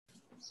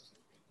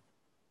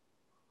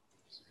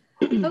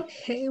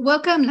Okay,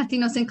 welcome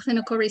Latinos in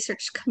Clinical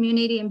Research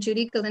community. I'm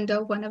Judy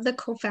Galindo, one of the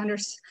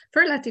co-founders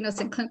for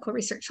Latinos in Clinical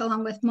Research,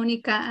 along with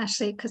Monica,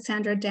 Ashley,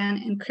 Cassandra, Dan,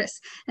 and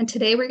Chris. And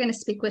today we're going to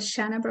speak with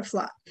Shanna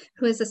Berflot,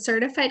 who is a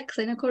certified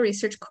clinical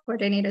research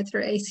coordinator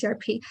through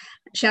ACRP.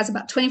 She has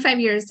about 25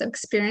 years of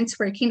experience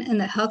working in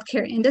the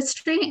healthcare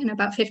industry and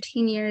about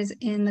 15 years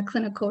in the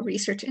clinical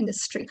research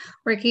industry,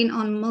 working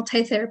on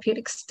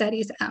multi-therapeutic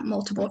studies at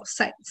multiple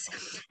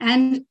sites.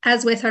 And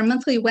as with our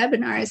monthly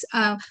webinars,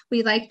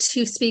 we like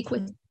to speak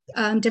with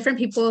different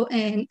people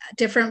in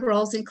different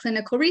roles in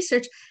clinical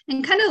research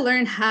and kind of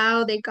learn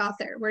how they got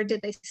there. Where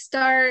did they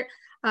start?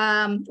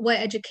 What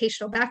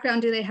educational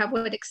background do they have?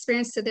 What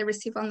experience did they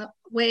receive on the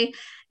way?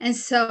 And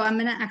so I'm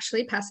going to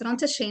actually pass it on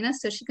to Shana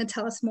so she can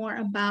tell us more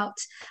about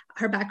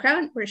her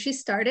background, where she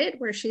started,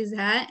 where she's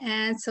at,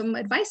 and some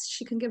advice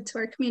she can give to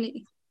our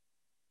community.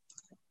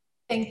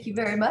 Thank you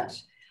very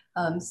much.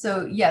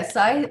 So yes,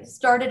 I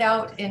started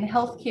out in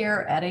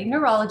healthcare at a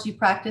neurology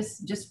practice,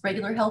 just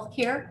regular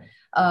healthcare.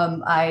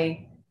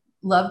 I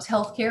loved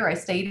healthcare. I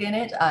stayed in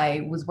it.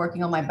 I was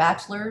working on my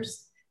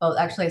bachelor's. Well,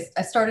 actually,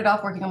 I started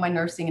off working on my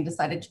nursing and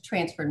decided to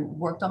transfer and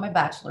worked on my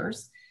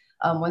bachelor's.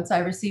 Once I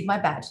received my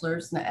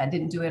bachelor's, and I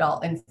didn't do it all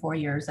in 4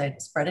 years. I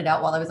spread it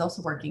out while I was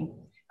also working.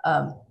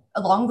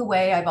 Along the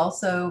way, I've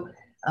also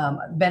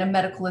been a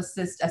medical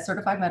assistant, a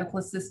certified medical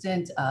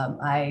assistant.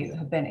 I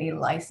have been a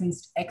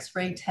licensed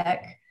X-ray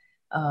tech.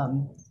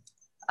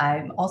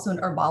 I'm also an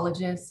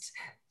herbologist.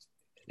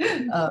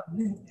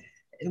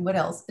 What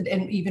else?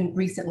 And even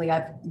recently,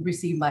 I've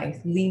received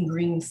my Lean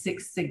Green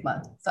Six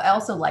Sigma. So I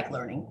also like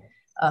learning.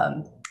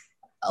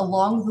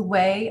 Along the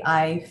way,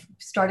 I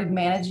started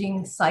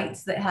managing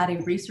sites that had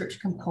a research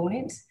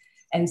component.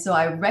 And so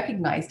I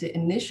recognized it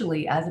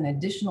initially as an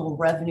additional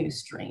revenue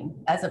stream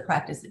as a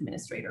practice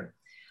administrator.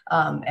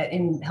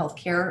 In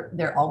healthcare,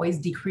 they're always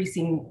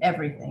decreasing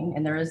everything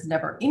and there is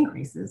never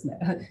increases.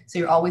 So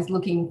you're always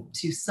looking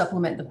to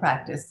supplement the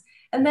practice.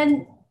 And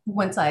then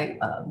once I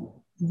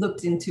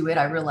looked into it,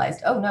 I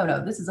realized, oh,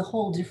 no, this is a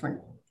whole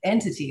different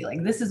entity.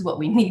 Like this is what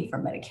we need for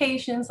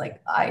medications. Like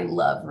I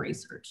love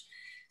research.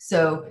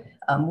 So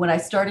when I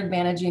started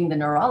managing the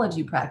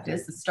neurology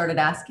practice, I started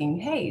asking,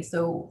 hey,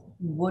 so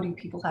what do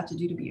people have to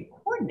do to be a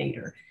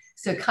coordinator?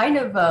 So kind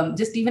of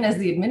just even as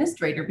the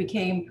administrator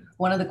became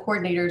one of the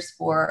coordinators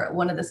for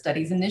one of the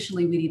studies.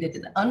 Initially, we needed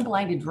an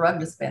unblinded drug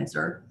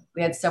dispenser.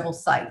 We had several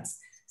sites.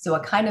 So I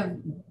kind of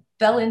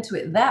fell into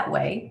it that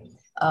way.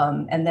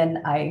 And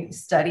then I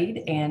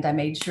studied and I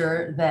made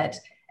sure that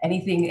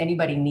anything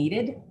anybody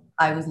needed,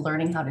 I was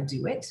learning how to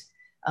do it.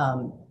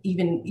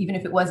 Even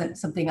if it wasn't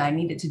something I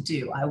needed to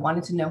do, I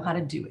wanted to know how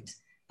to do it.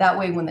 That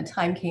way, when the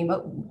time came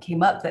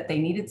up that they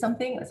needed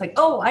something, it's like,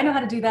 oh, I know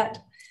how to do that.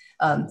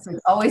 So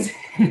it's always,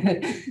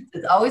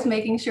 it's always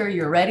making sure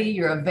you're ready,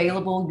 you're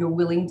available, you're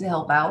willing to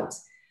help out.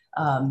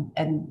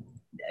 And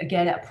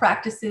again, at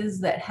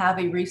practices that have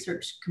a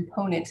research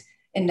component,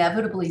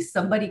 inevitably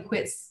somebody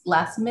quits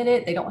last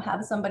minute, they don't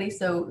have somebody.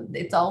 So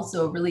it's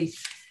also a really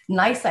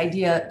nice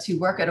idea to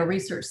work at a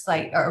research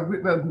site or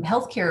a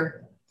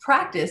healthcare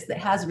practice that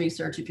has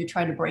research if you're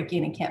trying to break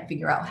in and can't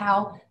figure out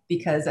how,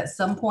 because at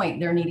some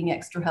point they're needing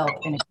extra help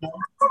and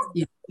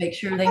you make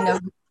sure they know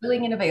you're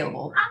willing and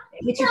available.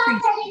 Get your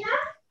free.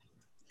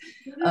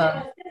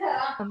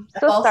 I'm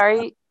so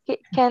sorry.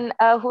 Can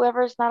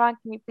whoever's not on,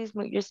 can you please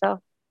mute yourself?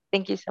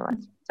 Thank you so much.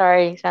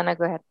 Sorry, Shanna,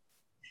 go ahead.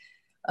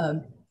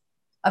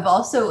 I've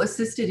also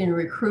assisted in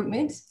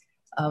recruitment.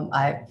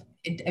 I've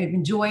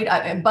enjoyed,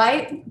 I'm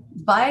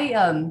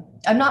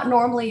not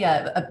normally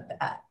a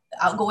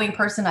outgoing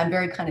person. I'm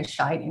very kind of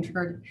shy and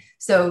introverted.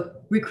 So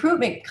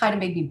recruitment kind of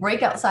made me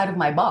break outside of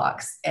my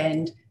box.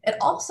 And it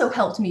also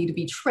helped me to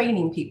be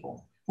training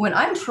people. When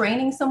I'm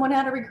training someone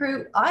how to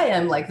recruit, I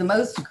am like the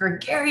most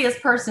gregarious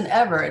person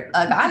ever.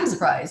 I'm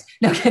surprised.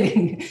 No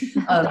kidding.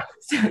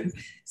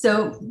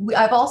 So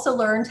I've also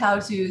learned how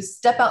to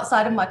step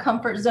outside of my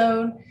comfort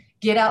zone,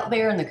 get out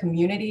there in the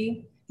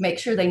community, make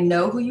sure they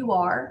know who you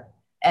are,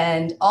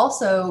 and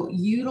also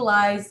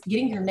utilize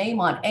getting your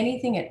name on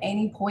anything at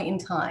any point in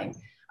time.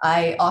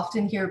 I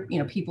often hear,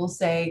 people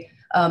say,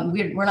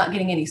 we're not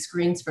getting any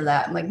screens for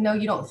that. I'm like, no,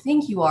 you don't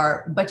think you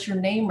are, but your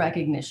name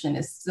recognition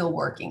is still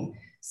working.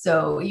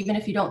 So even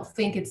if you don't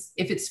think if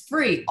it's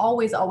free,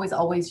 always, always,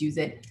 always use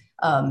it.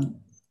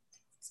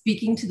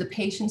 Speaking to the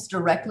patients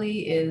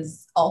directly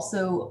is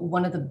also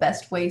one of the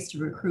best ways to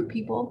recruit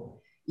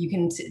people. You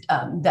can,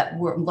 that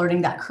we're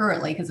learning that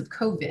currently because of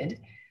COVID.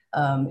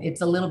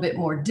 It's a little bit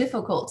more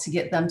difficult to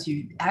get them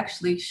to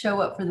actually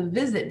show up for the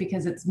visit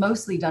because it's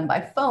mostly done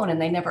by phone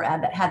and they never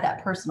had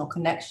that personal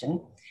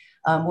connection.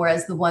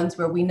 Whereas the ones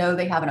where we know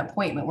they have an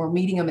appointment, we're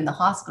meeting them in the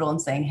hospital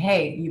and saying,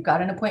 hey, you've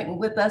got an appointment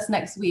with us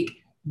next week.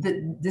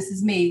 This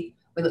is me.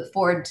 We look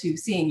forward to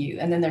seeing you.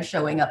 And then they're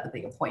showing up at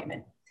the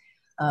appointment.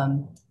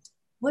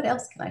 What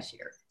else can I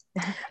share?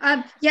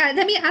 Yeah,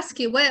 let me ask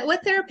you,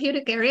 what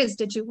therapeutic areas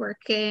did you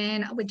work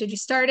in? What did you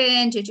start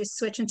in? Did you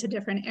switch into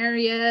different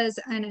areas?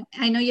 And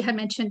I know you had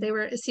mentioned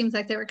it seems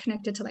like they were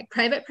connected to like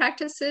private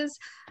practices.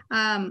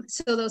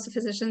 So those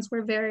physicians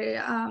were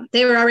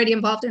they were already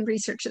involved in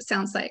research, it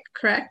sounds like,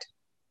 correct?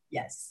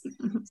 Yes.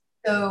 Mm-hmm.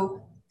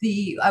 So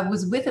I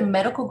was with a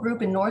medical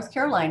group in North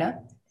Carolina,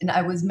 and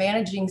I was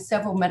managing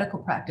several medical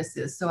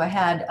practices. So I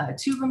had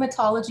 2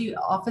 rheumatology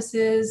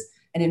offices,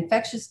 an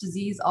infectious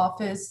disease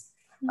office,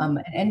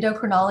 an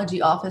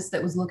endocrinology office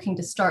that was looking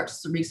to start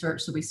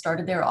research. So we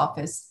started their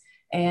office,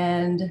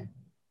 and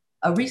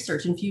a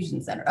research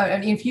infusion center,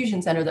 an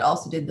infusion center that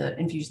also did the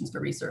infusions for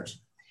research.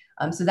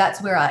 So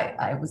that's where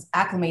I was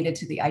acclimated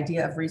to the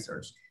idea of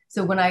research.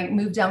 So when I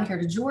moved down here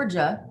to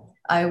Georgia,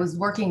 I was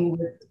working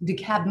with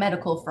DeKalb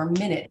Medical for a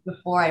minute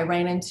before I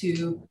ran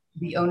into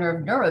the owner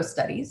of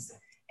NeuroStudies,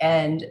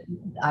 and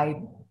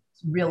I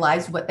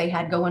realized what they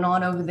had going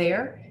on over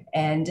there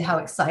and how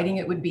exciting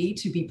it would be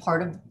to be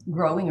part of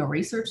growing a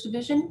research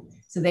division.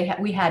 So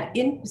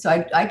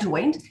I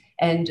joined,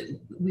 and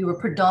we were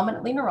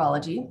predominantly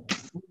neurology.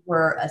 We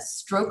were a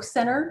stroke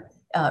center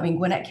in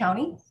Gwinnett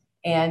County,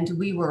 and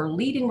we were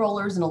lead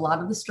enrollers in a lot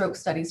of the stroke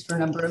studies for a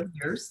number of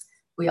years.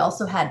 We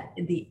also had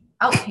the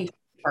outpatient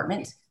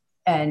department,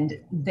 and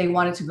they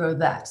wanted to grow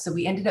that. So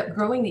we ended up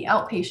growing the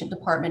outpatient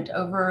department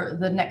over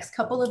the next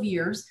couple of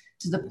years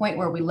to the point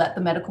where we let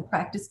the medical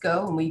practice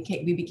go, and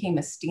we became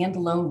a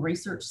standalone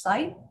research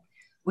site.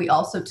 We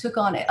also took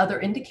on other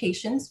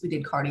indications. We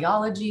did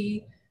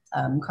cardiology,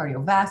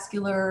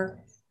 cardiovascular,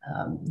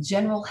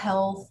 general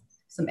health,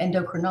 some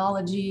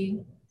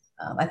endocrinology,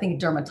 I think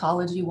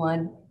dermatology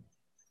one.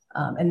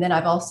 And then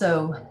I've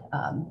also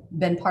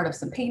been part of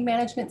some pain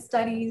management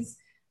studies.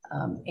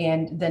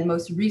 And then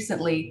most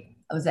recently,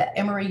 I was at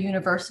Emory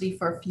University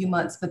for a few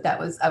months, but I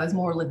was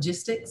more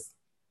logistics.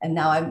 And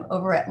now I'm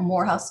over at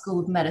Morehouse School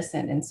of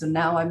Medicine. And so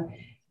now I'm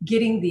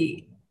getting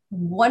the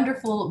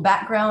wonderful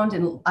background,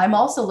 and I'm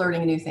also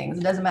learning new things.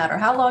 It doesn't matter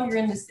how long you're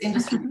in this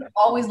industry, you're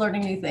always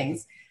learning new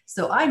things.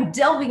 So I'm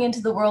delving into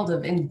the world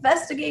of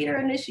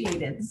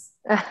investigator-initiated.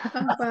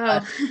 Oh,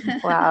 wow.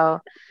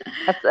 Wow.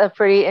 That's a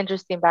pretty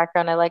interesting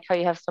background. I like how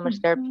you have so much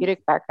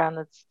therapeutic background.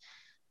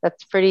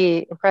 That's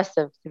pretty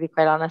impressive, to be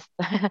quite honest.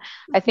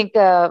 I think,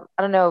 I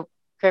don't know,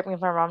 correct me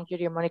if I'm wrong,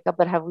 Judy or Monica,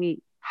 but have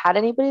we had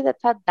anybody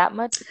that's had that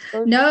much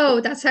exposure?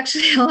 No, that's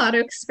actually a lot of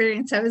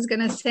experience, I was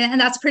going to say.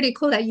 And that's pretty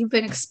cool that you've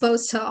been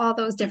exposed to all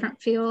those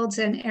different fields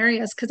and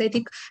areas. Because I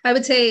think I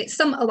would say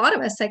a lot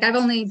of us, like I've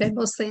only been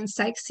mostly in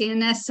psych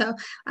CNS. So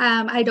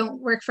I don't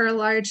work for a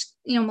large,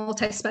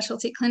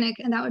 multi-specialty clinic.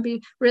 And that would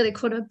be really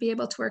cool to be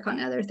able to work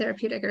on other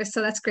therapeutic areas.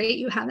 So that's great.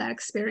 You have that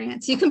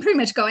experience. You can pretty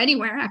much go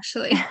anywhere,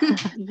 actually.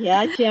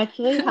 Yeah, she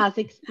actually has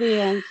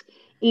experience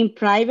in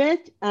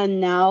private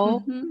and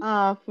now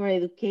for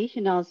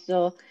education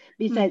also.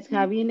 Besides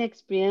having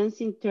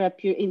experience in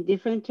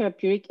different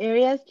therapeutic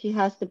areas, she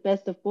has the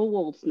best of both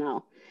worlds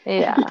now.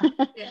 Yeah.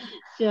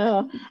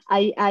 So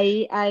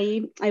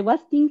I was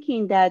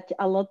thinking that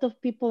a lot of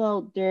people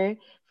out there,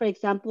 for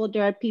example,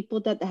 there are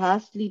people that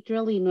has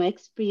literally no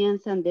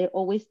experience and they're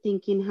always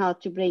thinking how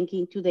to break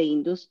into the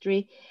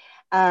industry.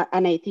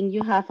 And I think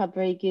you have a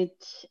very good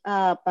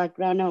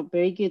background, a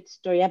very good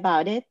story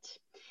about it.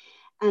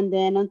 And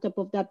then on top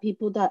of that,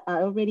 people that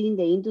are already in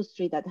the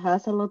industry that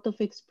has a lot of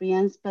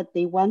experience, but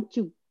they want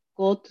to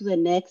go to the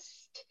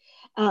next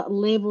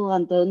level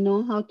and don't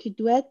know how to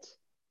do it.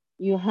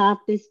 You have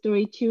this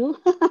story too.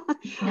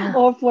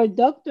 Or for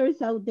doctors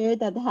out there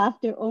that have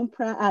their own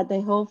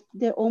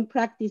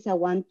practice and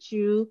want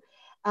to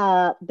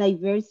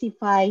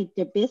diversify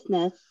the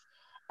business,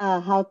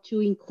 how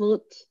to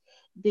include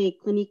the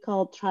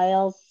clinical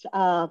trials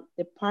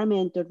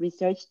department or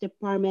research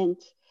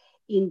department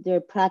in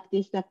their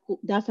practice.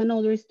 That's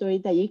another story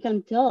that you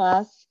can tell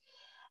us.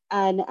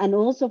 And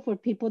also for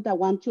people that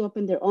want to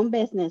open their own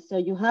business. So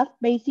you have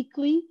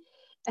basically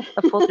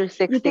a full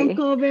 360. You can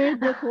cover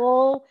the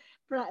whole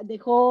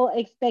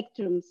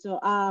spectrum. So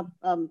I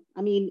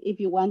mean, if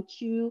you want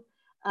to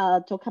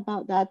talk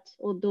about that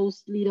or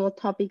those little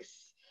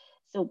topics,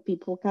 so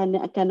people can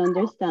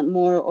understand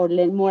more or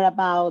learn more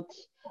about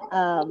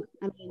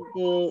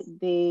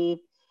the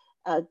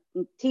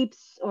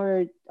tips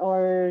or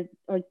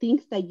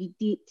things that you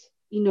did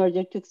in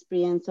order to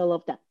experience all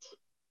of that.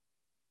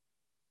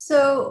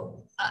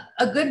 So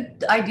a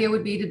good idea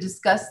would be to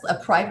discuss a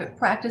private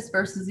practice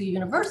versus a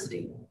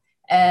university.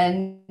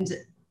 And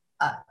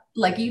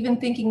like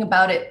even thinking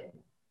about it,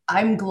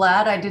 I'm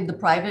glad I did the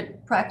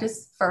private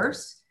practice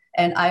first,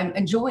 and I'm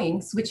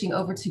enjoying switching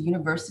over to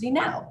university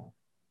now,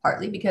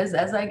 partly because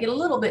as I get a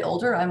little bit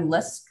older, I'm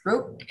less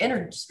stroke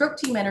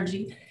team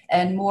energy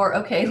and more,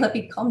 okay, let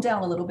me calm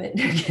down a little bit.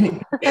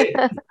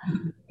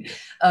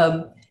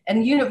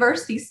 And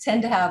universities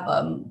tend to have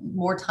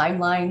more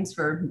timelines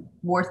for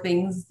more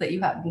things that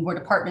you have, more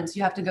departments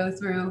you have to go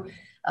through,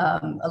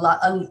 a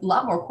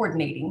lot more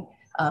coordinating.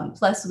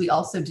 Plus, we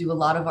also do a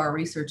lot of our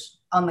research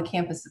on the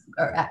campus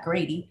or at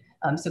Grady.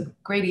 So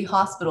Grady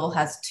Hospital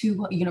has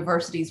 2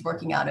 universities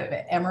working out of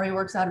it. Emory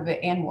works out of it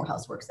and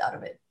Morehouse works out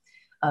of it.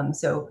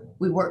 So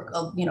we work,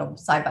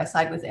 side by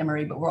side with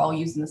Emory, but we're all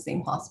using the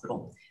same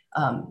hospital.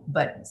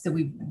 But so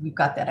we've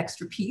got that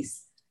extra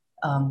piece.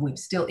 We've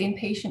still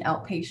inpatient,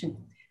 outpatient.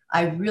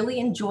 I really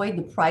enjoyed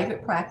the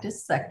private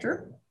practice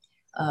sector.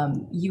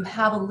 You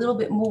have a little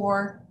bit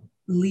more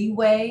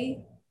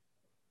leeway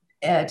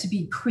to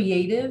be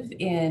creative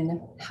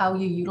in how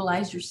you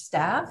utilize your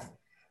staff.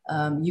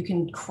 You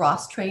can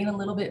cross-train a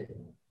little bit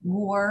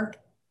more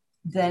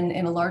than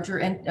in a larger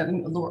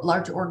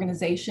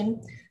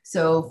organization.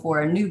 So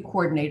for a new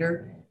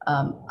coordinator,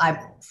 I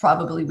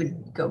probably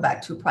would go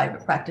back to a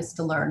private practice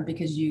to learn,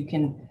 because you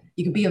can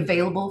be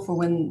available for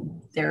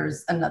when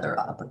there's another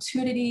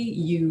opportunity.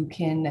 You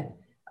can,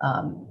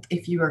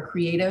 if you are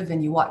creative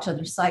and you watch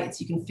other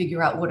sites, you can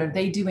figure out what are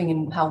they doing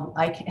and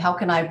how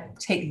can I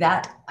take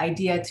that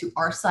idea to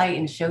our site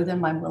and show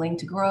them I'm willing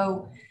to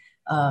grow.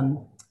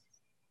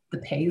 The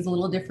pay is a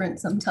little different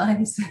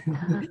sometimes.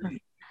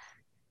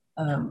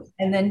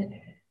 And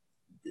then,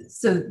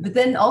 but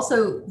then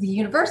also the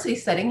university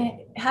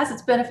setting has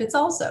its benefits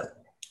also.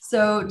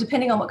 So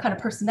depending on what kind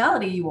of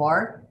personality you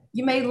are,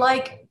 you may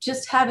like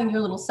just having your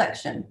little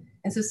section.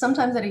 And so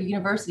sometimes at a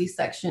university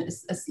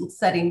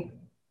setting,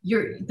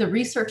 the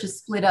research is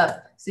split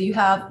up. So you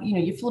have,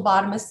 your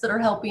phlebotomists that are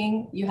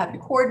helping, you have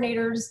your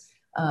coordinators.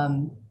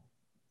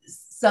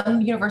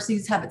 Some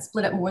universities have it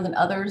split up more than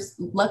others.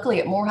 Luckily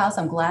at Morehouse,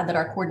 I'm glad that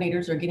our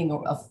coordinators are getting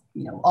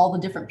all the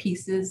different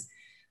pieces.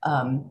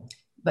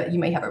 But you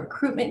may have a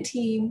recruitment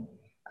team.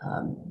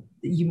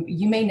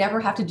 You may never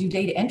have to do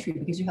data entry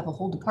because you have a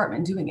whole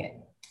department doing it.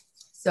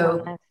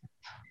 So,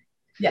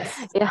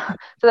 yes. Yeah.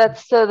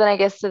 So then I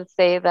guess to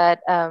say that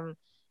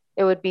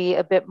it would be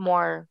a bit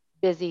more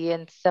busy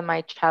and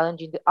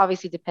semi-challenging,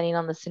 obviously depending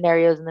on the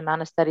scenarios and the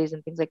amount of studies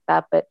and things like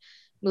that, but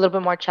a little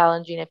bit more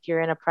challenging if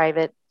you're in a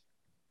private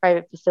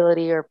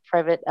facility or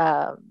private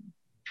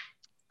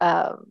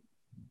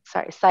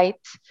site,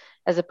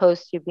 as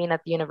opposed to being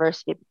at the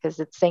university, because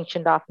it's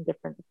sanctioned off in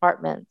different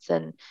departments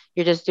and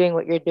you're just doing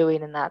what you're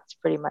doing and that's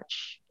pretty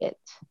much it.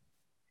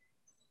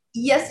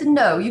 Yes and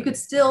no. You could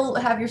still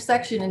have your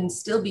section and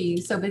still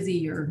be so busy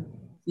you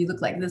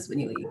look like this when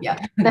you leave. Yeah.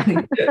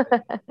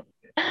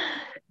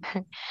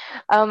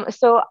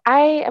 So I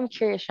am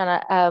curious,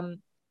 Shana,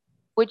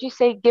 would you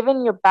say,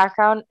 given your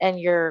background and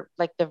your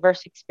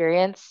diverse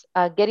experience,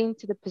 getting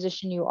to the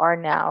position you are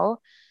now,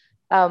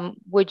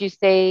 would you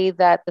say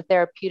that the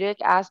therapeutic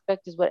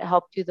aspect is what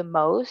helped you the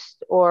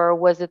most, or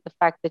was it the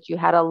fact that you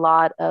had a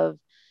lot of,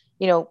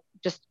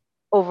 just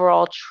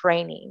overall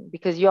training?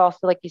 Because you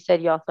also, like you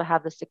said, you also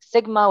have the Six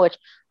Sigma, which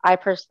I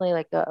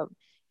personally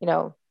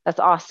that's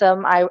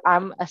awesome.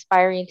 I'm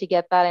aspiring to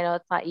get that. I know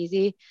it's not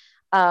easy.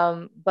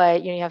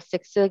 But you have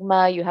Six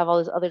Sigma, you have all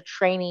this other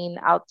training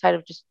outside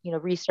of just,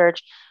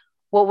 research.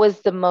 What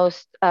was the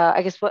most,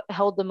 what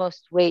held the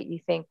most weight, you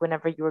think,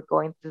 whenever you were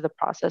going through the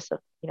process of,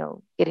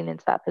 getting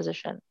into that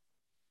position?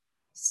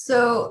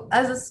 So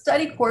as a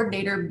study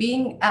coordinator,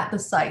 being at the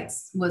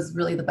sites was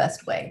really the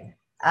best way.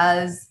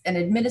 As an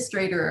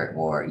administrator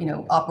or,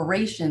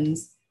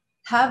 operations,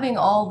 having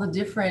all the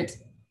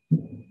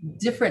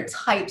different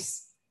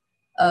types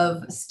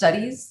of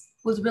studies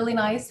was really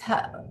nice.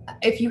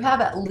 If you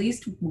have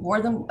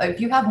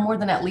more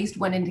than at least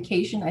one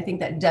indication, I think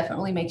that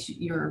definitely makes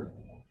you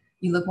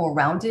look more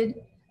rounded.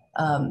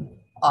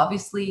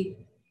 Obviously,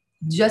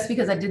 just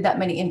because I did that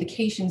many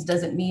indications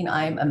doesn't mean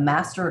I'm a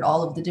master at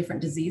all of the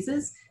different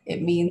diseases.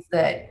 It means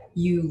that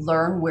you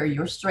learn where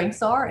your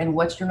strengths are and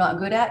what you're not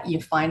good at. You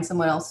find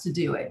someone else to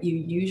do it. You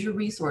use your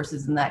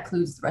resources, and that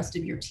includes the rest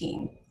of your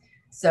team.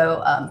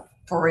 So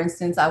for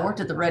instance, I worked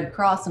at the Red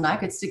Cross and I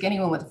could stick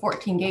anyone with a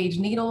 14 gauge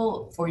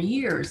needle for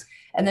years.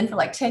 And then for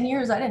 10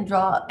 years, I didn't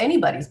draw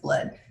anybody's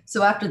blood.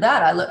 So after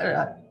that, I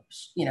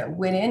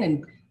went in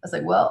and I was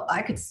like, well,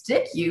 I could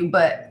stick you,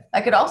 but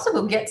I could also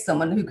go get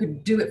someone who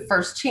could do it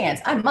first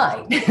chance. I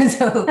might.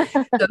 so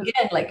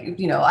again,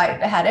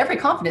 I had every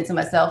confidence in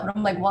myself, and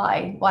I'm like,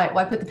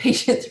 why put the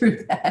patient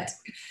through that?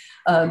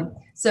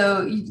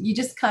 So you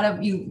just kind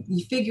of,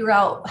 you figure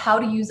out how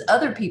to use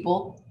other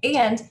people.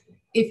 And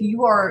if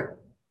you're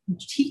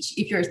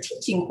a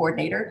teaching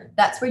coordinator,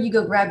 that's where you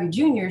go grab your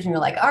juniors and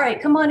you're like, all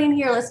right, come on in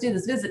here. Let's do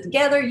this visit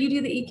together. You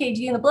do the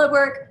EKG and the blood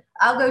work.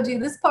 I'll go do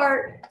this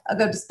part. I'll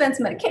go dispense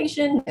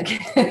medication.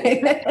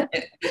 And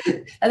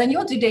then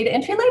you'll do data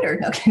entry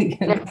later. Okay.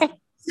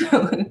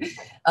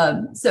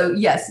 So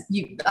yes,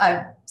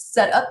 I've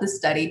set up the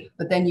study,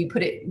 but then you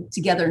put it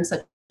together in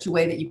such a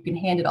way that you can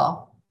hand it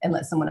off and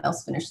let someone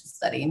else finish the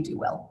study and do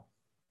well.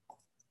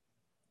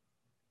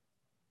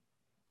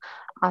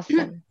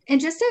 Awesome.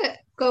 And just to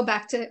go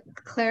back to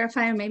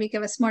clarify and maybe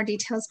give us more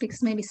details,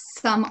 because maybe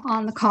some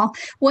on the call,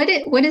 what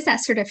is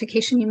that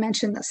certification you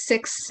mentioned, the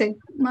Six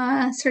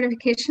Sigma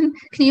certification?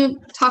 Can you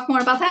talk more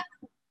about that?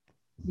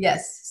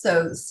 Yes.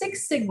 So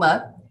Six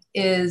Sigma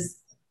is,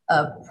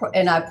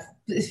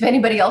 if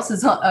anybody else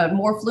is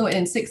more fluent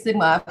in Six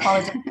Sigma, I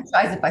apologize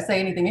if I say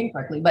anything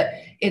incorrectly, but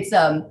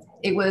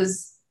it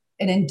was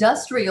an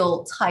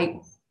industrial type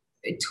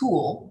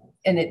tool,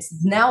 and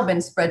it's now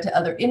been spread to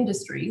other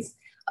industries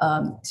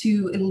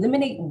to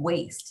eliminate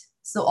waste.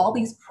 So all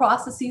these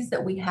processes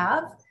that we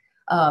have,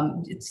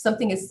 it's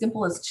something as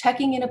simple as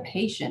checking in a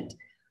patient.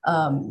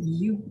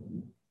 You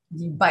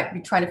might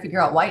be trying to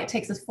figure out why it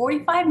takes us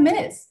 45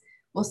 minutes.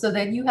 Well, so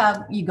then you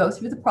go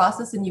through the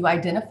process and you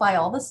identify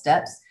all the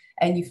steps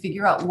and you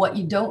figure out what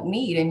you don't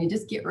need and you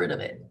just get rid of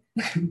it.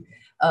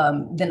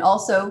 Then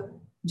also,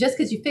 just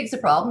because you fix a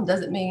problem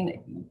doesn't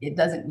mean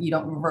you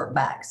don't revert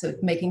back. So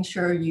making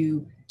sure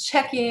you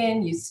check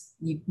in,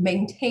 you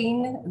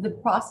maintain the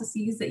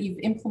processes that you've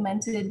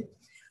implemented.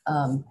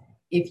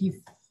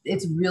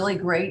 It's really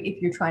great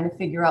if you're trying to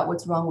figure out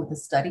what's wrong with the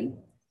study.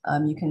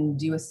 You can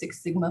do a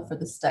Six Sigma for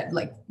the study,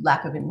 like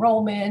lack of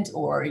enrollment,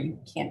 or you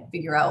can't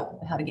figure out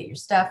how to get your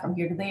staff from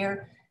here to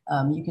there.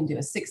 You can do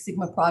a Six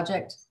Sigma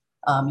project.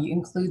 You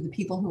include the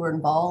people who are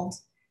involved.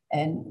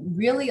 And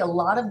really, a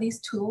lot of these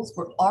tools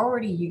we're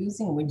already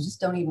using, we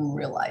just don't even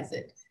realize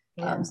it.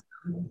 Yeah. So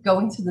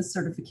going through the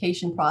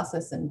certification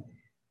process, and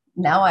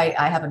now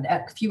I have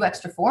a few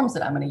extra forms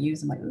that I'm going to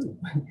use. I'm like, ooh,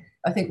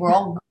 I think we're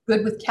all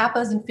good with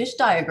kappas and fish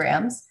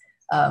diagrams.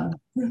 Yeah,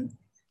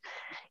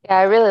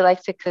 I really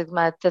like Six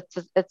Sigma.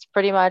 It's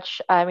pretty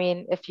much, I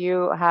mean, if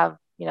you have,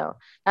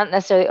 not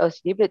necessarily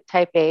OCD, but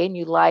type A, and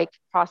you like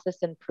process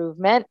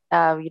improvement,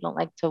 you don't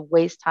like to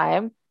waste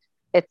time,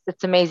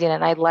 it's amazing.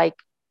 And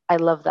I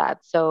love that.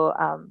 So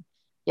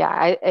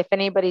yeah, if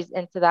anybody's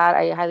into that,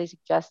 I highly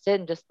suggest it.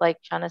 And just like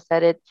Shanna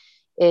said,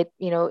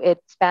 it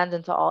spans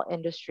into all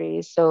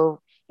industries. So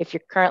if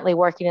you're currently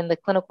working in the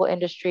clinical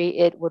industry,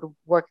 it would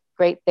work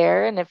great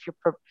there. And if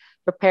you're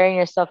preparing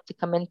yourself to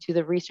come into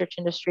the research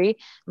industry,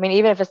 I mean,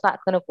 even if it's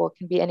not clinical, it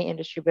can be any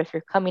industry, but if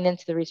you're coming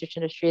into the research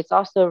industry, it's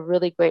also a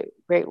really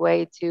great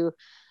way to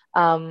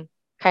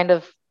kind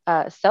of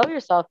sell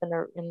yourself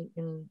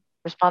in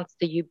response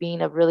to you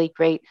being a really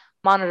great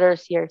monitor,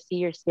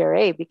 CRC or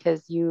CRA,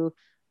 because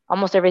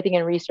almost everything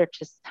in research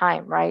is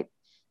time, right?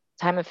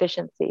 Time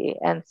efficiency.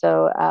 And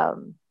so,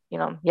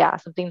 yeah,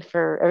 something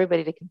for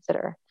everybody to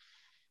consider.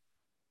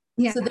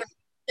 Yeah. So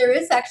there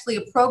is actually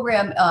a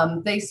program,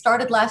 they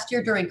started last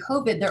year during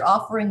COVID. They're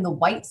offering the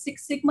White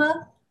Six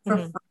Sigma for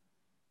free.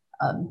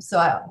 So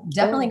I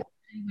definitely encourage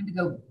anyone to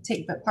go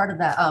take part of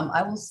that.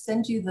 I will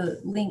send you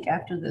the link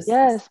after this.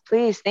 Yes,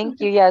 please. Thank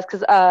you. Yes,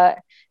 because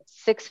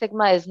Six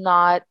Sigma is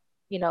not,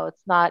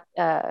 it's not,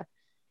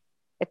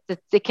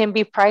 it can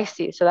be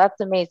pricey. So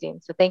that's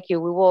amazing. So thank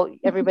you.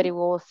 Everybody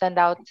will send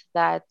out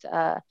that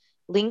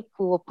link.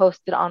 We will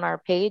post it on our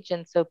page.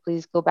 And so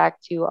please go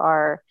back to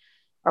our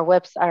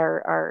website,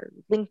 our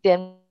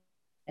LinkedIn,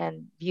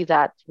 and view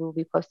that. We'll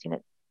be posting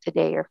it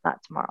today, or if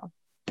not tomorrow.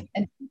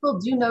 And people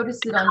do notice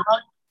it on.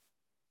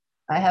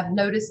 I have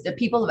noticed that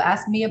people have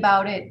asked me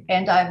about it,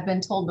 and I've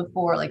been told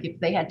before, like if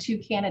they had two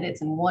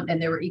candidates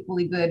and they were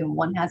equally good, and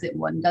one has it,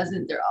 one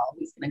doesn't, they're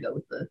always going to go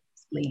with the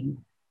spleen.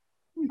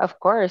 Of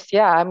course,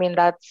 yeah. I mean,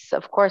 that's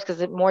of course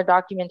because more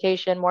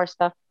documentation, more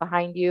stuff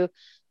behind you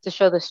to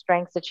show the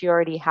strengths that you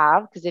already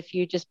have. Because if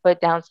you just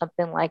put down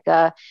something like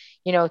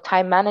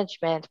time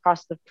management,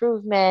 process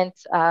improvement,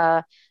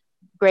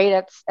 great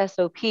at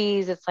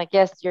SOPs, it's like,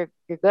 yes, you're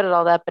good at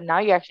all that, but now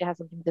you actually have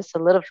something to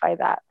solidify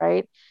that,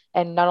 right?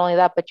 And not only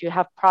that, but you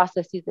have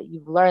processes that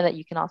you've learned that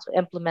you can also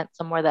implement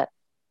somewhere that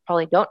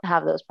probably don't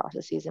have those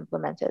processes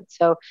implemented.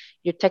 So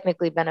you're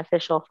technically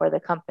beneficial for the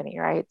company,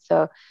 right?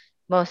 So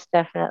most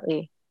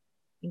definitely.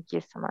 Thank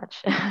you so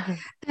much.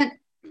 And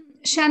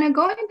Shanna,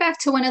 going back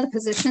to one of the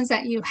positions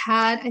that you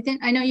had,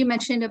 I know you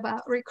mentioned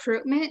about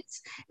recruitment,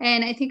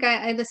 and I think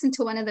I listened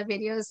to one of the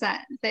videos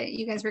that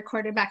you guys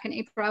recorded back in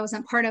April. I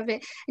wasn't part of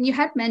it, and you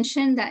had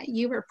mentioned that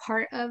you were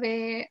part of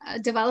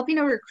developing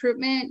a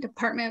recruitment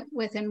department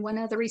within one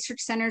of the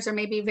research centers, or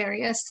maybe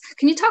various.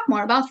 Can you talk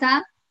more about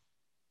that?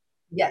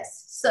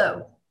 Yes.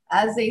 So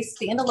as a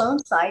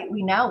standalone site,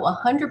 we now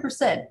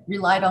 100%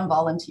 relied on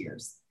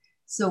volunteers.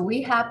 So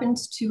we happened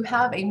to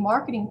have a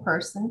marketing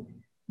person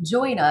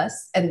join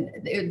us, and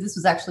this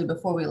was actually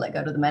before we let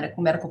go to the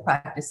medical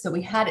practice. So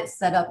we had it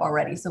set up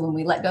already. So when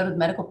we let go to the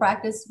medical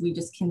practice, we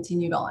just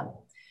continued on.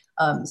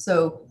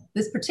 So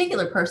this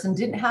particular person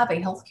didn't have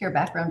a healthcare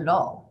background at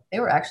all.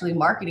 They were actually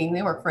marketing.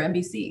 They work for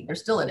NBC. They're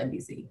still at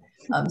NBC.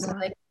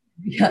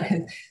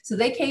 So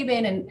they came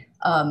in and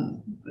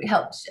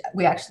helped.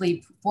 We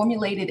actually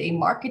formulated a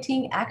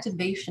marketing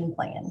activation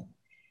plan.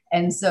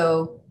 And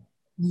so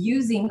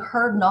using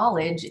her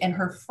knowledge and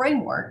her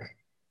framework,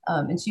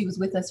 and she was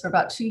with us for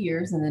about 2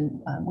 years and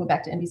then went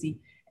back to NBC.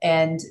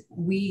 And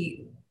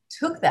we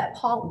took that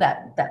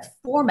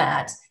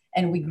format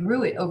and we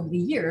grew it over the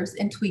years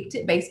and tweaked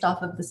it based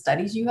off of the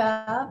studies you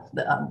have,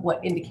 what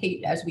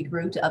indicate as we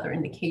grew to other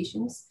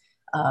indications,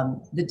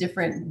 the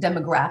different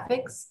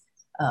demographics,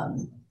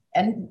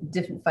 and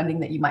different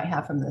funding that you might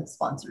have from the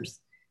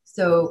sponsors.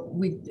 So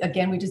we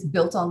just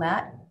built on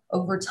that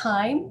over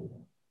time.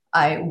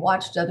 I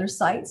watched other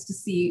sites to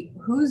see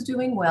who's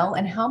doing well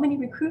and how many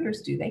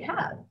recruiters do they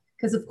have.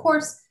 Because of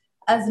course,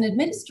 as an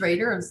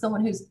administrator or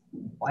someone who's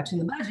watching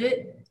the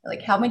budget,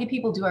 like how many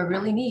people do I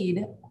really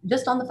need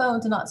just on the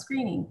phones and not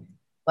screening?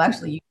 Well,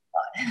 actually,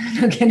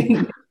 no kidding,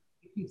 it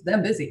keeps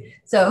them busy.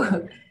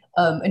 So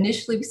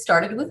initially we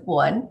started with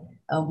one.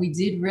 we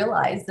did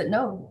realize that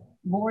no,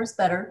 more is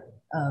better.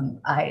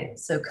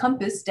 So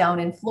Compass down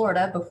in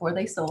Florida, before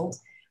they sold,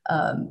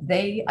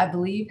 they, I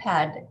believe,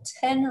 had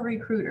 10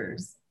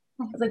 recruiters.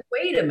 I was like,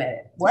 wait a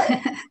minute, what?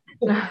 I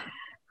was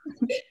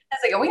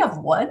like, oh, we have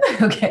one?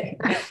 Okay.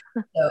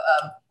 So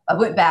I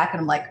went back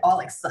and I'm like all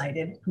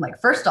excited. I'm like,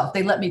 first off,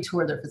 they let me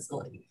tour their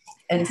facility.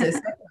 And so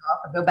second off,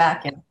 I go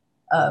back and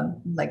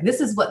like,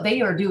 this is what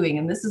they are doing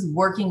and this is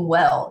working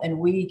well. And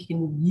we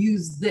can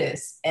use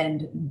this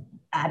and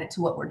add it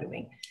to what we're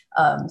doing.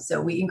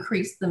 So we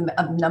increased the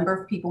number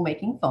of people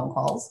making phone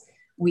calls.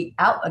 We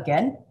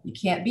again, you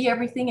can't be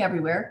everything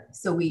everywhere.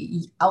 So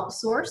we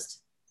outsourced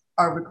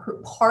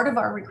part of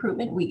our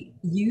recruitment. We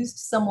used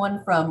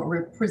someone from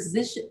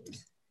Precision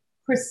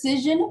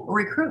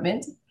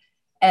Recruitment,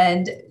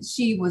 and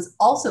she was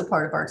also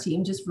part of our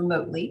team, just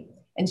remotely.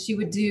 And she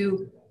would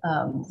do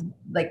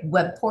like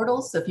web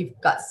portals. So if you've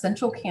got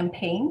central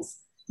campaigns,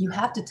 you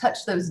have to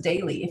touch those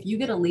daily. If you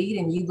get a lead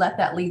and you let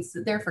that lead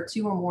sit there for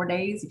 2 or more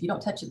days, if you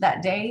don't touch it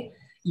that day,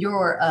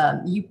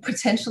 you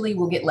potentially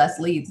will get less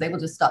leads. They will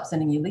just stop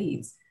sending you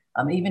leads.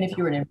 Even if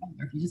you're an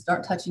investor, if you just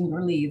start touching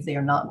your leads, they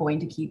are not going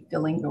to keep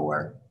filling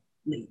your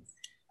leads.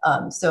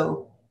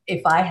 So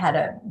if I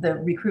had the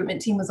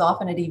recruitment team was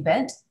off in an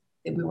event,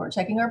 we weren't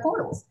checking our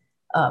portals.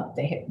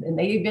 They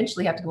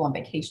eventually have to go on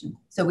vacation.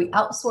 So we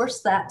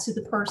outsourced that to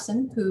the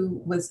person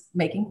who was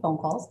making phone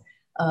calls.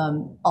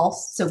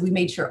 Also, we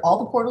made sure all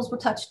the portals were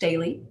touched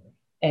daily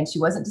and she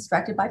wasn't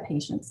distracted by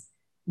patients.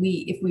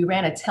 If we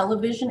ran a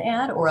television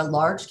ad or a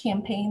large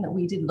campaign that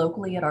we did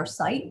locally at our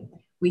site,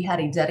 we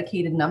had a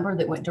dedicated number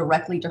that went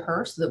directly to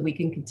her so that we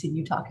can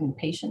continue talking to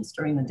patients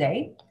during the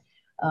day.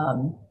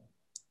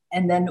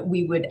 And then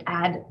we would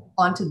add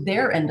onto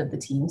their end of the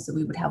team. So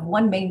we would have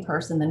one main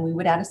person, then we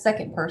would add a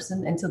second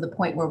person until the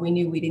point where we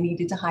knew we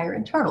needed to hire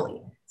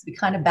internally. So we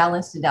kind of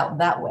balanced it out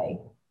that way.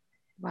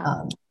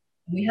 Wow.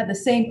 We had the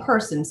same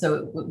person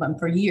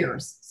for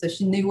years. So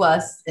she knew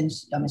us and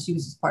she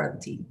was just part of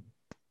the team.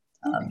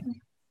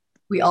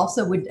 We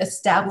also would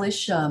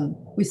establish,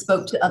 we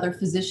spoke to other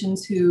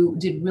physicians who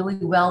did really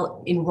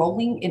well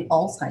enrolling in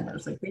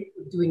Alzheimer's. Like they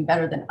were doing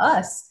better than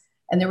us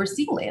and they were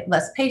seeing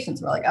less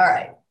patients. We're like, all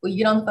right, will you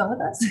get on the phone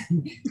with us?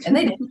 And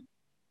they did.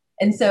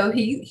 And so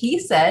he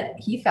said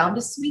he found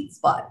a sweet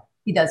spot.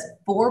 He does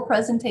 4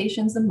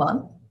 presentations a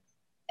month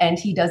and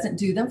he doesn't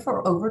do them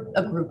for over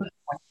a group of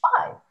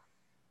 25.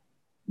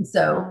 And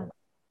so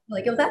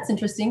like, oh, that's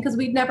interesting because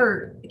we'd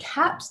never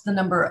capped the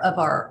number of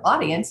our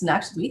audience. And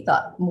actually we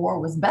thought more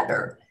was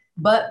better.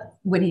 But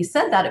when he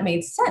said that, it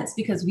made sense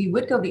because we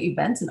would go to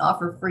events and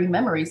offer free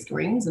memory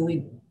screens and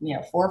we'd,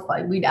 4 or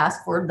 5, we'd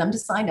ask for them to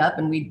sign up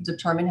and we'd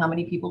determine how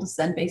many people to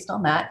send based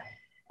on that.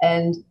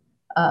 And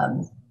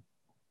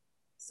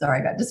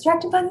sorry, I got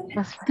distracted by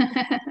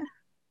that.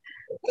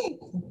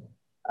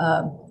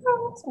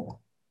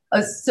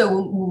 So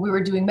when we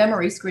were doing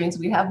memory screens,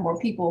 we have more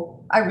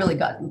people. I really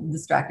got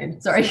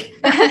distracted. Sorry.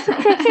 That's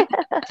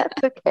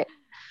okay.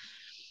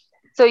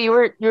 So you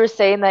were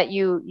saying that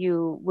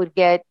you would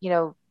get,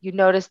 you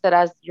noticed that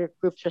as your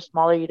groups are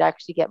smaller, you'd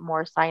actually get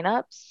more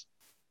signups.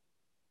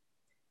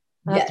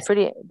 That's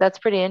yes. That's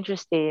pretty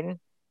interesting.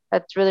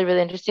 That's really,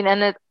 really interesting.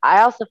 And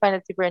I also find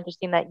it super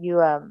interesting that you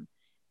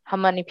how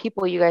many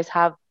people you guys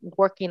have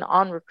working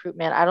on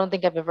recruitment. I don't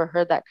think I've ever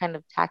heard that kind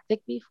of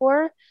tactic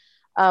before.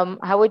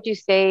 How would you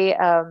say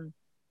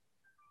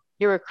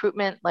your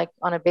recruitment, like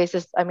on a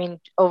basis, I mean,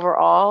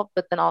 overall,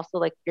 but then also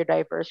like your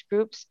diverse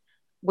groups,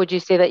 would you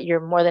say that you're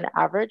more than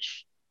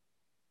average?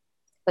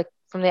 Like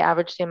from the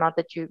average, the amount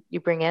that you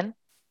bring in?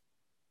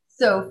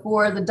 So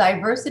for the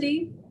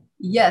diversity,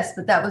 yes,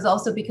 but that was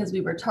also because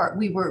we were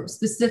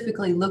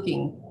specifically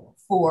looking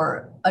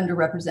for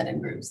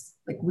underrepresented groups.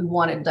 Like we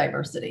wanted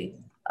diversity.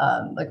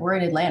 Like we're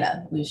in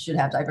Atlanta, we should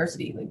have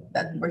diversity. Like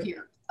that we're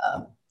here.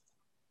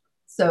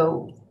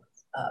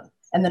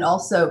 And then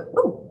also,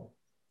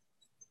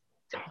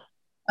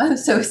 I'm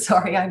so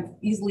sorry. I'm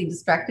easily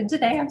distracted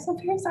today. I'm so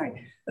very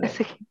sorry.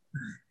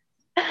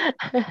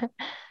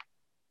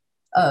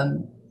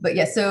 But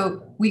yeah,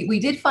 so we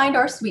did find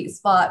our sweet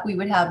spot. We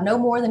would have no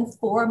more than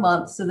 4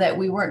 months so that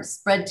we weren't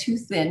spread too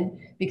thin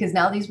because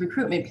now these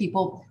recruitment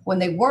people, when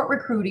they weren't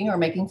recruiting or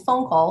making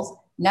phone calls,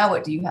 now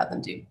what do you have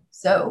them do?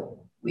 So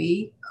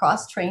we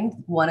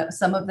cross-trained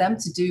some of them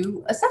to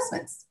do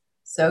assessments.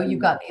 So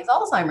you've got these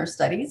Alzheimer's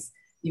studies,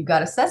 you've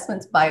got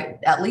assessments by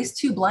at least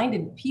 2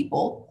 blinded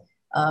people,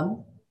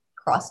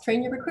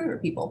 cross-train your recruiter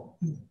people.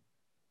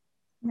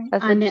 And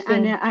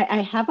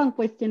I have a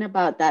question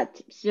about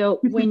that. So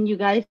when you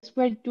guys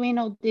were doing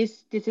all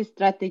these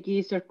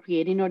strategies or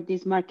creating all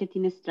these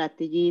marketing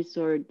strategies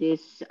or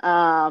this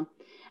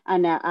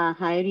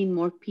hiring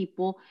more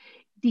people,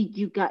 did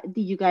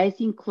you guys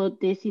include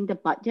this in the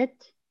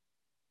budget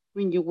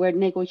when you were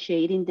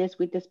negotiating this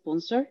with the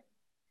sponsor?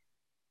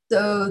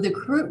 So the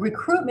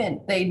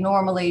recruitment, they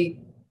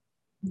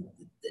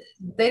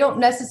don't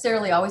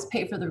necessarily always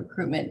pay for the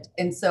recruitment.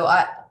 And so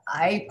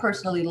I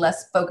personally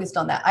less focused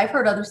on that. I've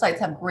heard other sites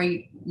have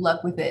great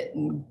luck with it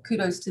and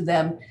kudos to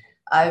them.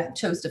 I've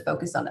chose to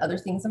focus on other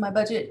things in my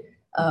budget.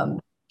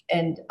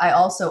 And I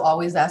also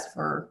always ask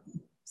for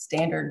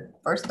standard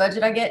first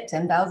budget I get,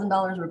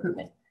 $10,000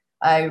 recruitment.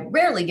 I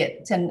rarely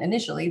get 10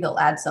 initially. They'll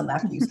add some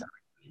after you start,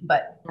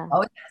 but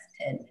always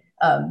ask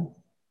 10.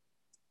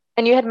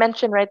 And you had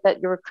mentioned, right,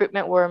 that your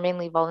recruitment were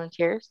mainly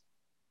volunteers?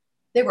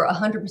 They were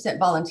 100%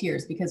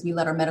 volunteers because we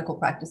let our medical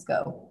practice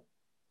go.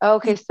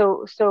 Okay,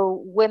 so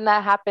when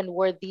that happened,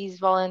 were these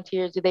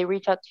volunteers, did they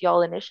reach out to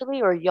y'all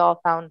initially or y'all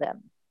found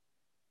them?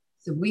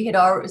 So we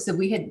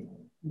had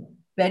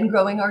been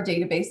growing our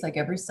database like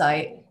every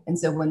site. And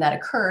so when that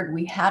occurred,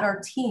 we had our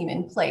team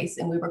in place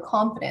and we were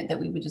confident that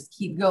we would just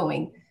keep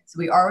going. So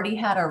we already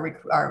had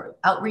our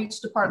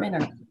outreach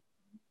department,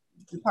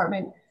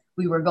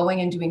 We were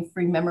going and doing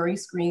free memory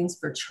screens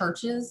for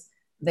churches.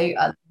 We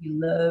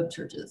love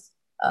churches,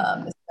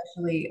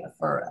 especially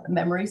for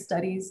memory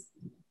studies,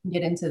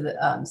 get into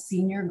the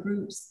senior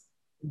groups.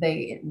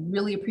 They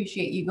really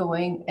appreciate you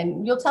going,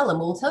 and you'll tell them,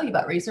 we'll tell you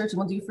about research and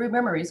we'll do free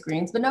memory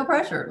screens, but no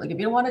pressure. Like if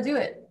you don't want to do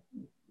it,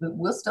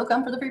 we'll still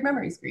come for the free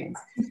memory screens.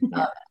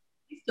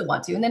 You still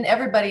want to. And then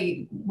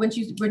everybody, once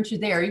you're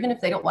there, even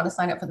if they don't want to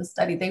sign up for the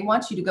study, they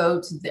want you to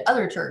go to the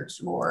other church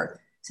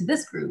or to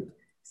this group.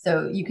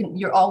 So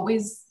you're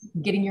always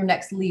getting your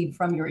next lead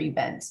from your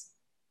event.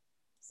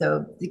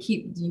 So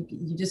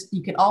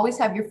you can always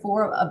have your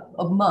 4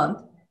 a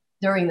month.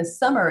 During the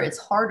summer, it's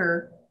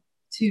harder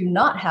to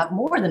not have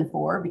more than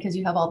 4 because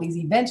you have all these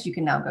events you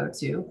can now go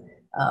to.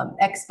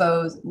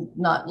 Expos,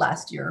 not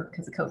last year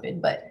because of COVID,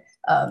 but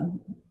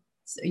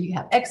so you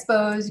have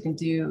expos, you can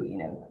do,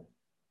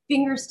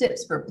 finger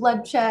sticks for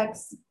blood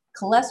checks,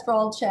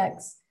 cholesterol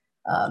checks,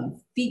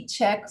 feet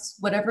checks,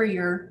 whatever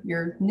your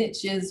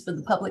niche is for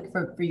the public,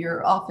 for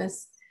your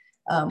office.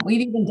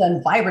 We've even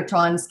done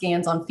Vibratron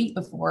scans on feet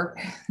before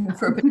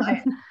for a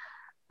podiatrist.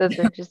 That's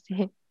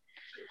interesting.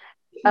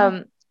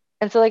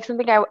 And so like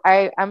something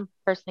I'm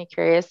personally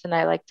curious, and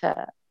I like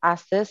to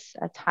ask this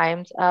at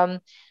times,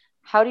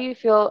 how do you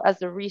feel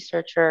as a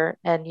researcher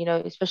and,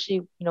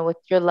 especially, with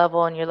your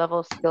level and your level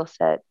of skill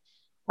set,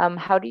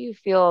 how do you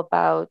feel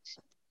about,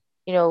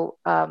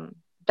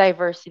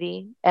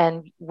 diversity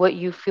and what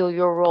you feel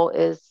your role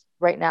is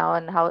right now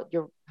and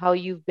how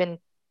you've been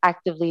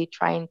actively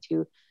trying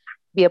to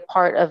be a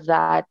part of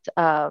that,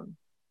 I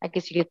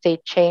guess you could say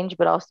change,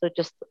 but also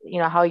just,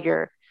 how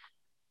you're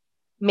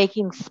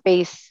making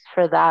space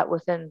for that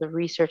within the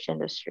research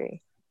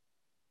industry?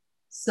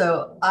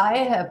 So I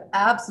have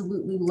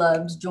absolutely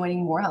loved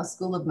joining Morehouse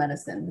School of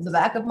Medicine. The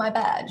back of my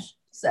badge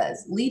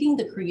says, leading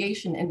the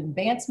creation and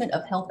advancement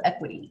of health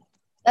equity.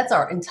 That's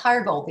our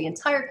entire goal, the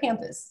entire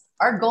campus.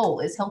 Our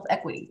goal is health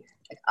equity.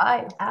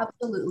 I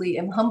absolutely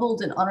am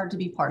humbled and honored to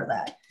be part of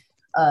that.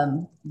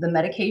 The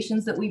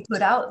medications that we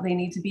put out, they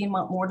need to be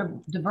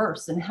more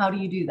diverse. And how do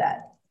you do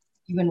that?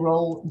 You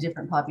enroll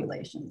different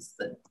populations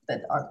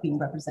that are being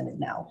represented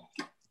now.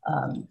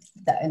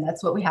 And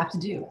that's what we have to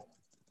do.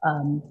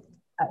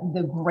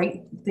 The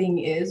great thing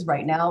is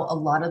right now, a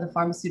lot of the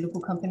pharmaceutical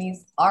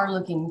companies are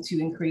looking to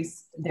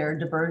increase their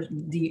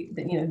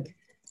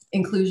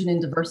inclusion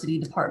and diversity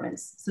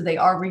departments. So they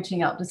are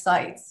reaching out to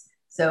sites.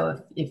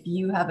 So if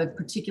you have a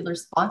particular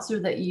sponsor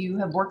that you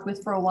have worked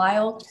with for a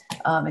while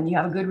and you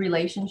have a good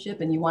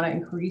relationship and you want to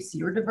increase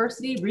your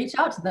diversity, reach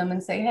out to them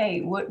and say,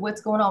 hey,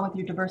 what's going on with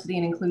your diversity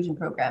and inclusion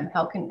program?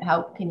 How can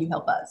you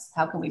help us?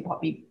 How can we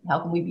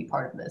be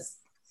part of this?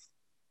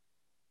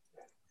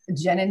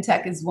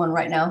 Genentech is one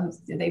right now.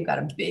 They've got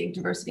a big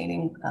diversity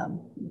and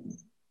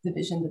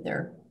division that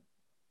they're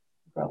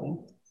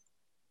growing.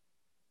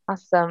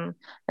 Awesome.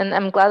 And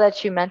I'm glad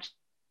that you mentioned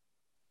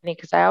it,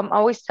 because I'm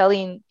always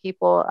telling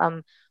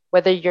people,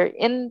 whether you're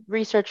in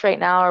research right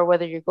now or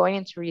whether you're going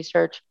into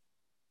research,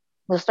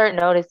 you'll start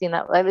noticing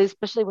that,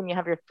 especially when you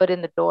have your foot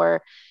in the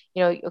door,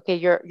 okay,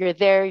 you're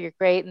there, you're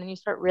great. And then you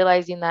start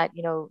realizing that,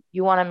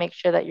 you want to make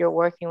sure that you're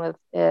working with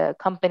a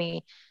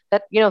company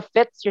that,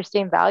 fits your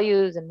same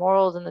values and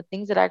morals and the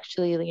things that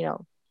actually,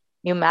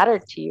 you matter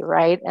to you.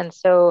 Right. And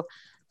so,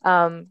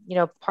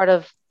 part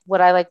of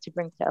what I like to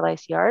bring to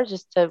LICR is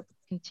just to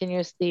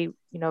continuously,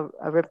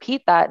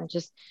 repeat that and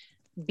just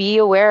be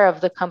aware of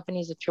the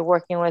companies that you're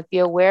working with, be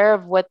aware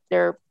of what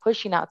they're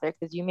pushing out there,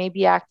 because you may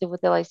be active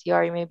with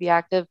LICR, you may be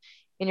active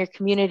in your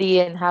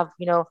community and have,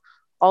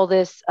 all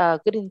this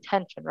good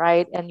intention,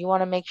 right? And you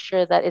want to make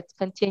sure that it's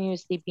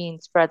continuously being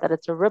spread, that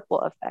it's a ripple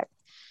effect.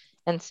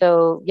 And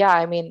so, yeah,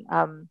 I mean,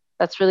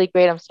 that's really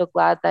great. I'm so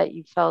glad that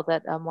you felt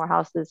that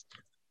Morehouse is,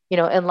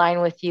 in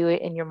line with you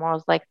in your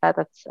morals like that.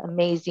 That's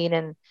amazing.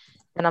 And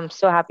I'm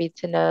so happy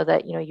to know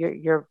that,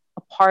 you're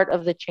a part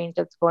of the change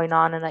that's going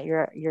on and that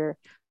you're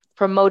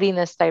promoting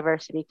this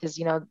diversity, because,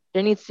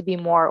 there needs to be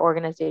more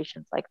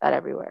organizations like that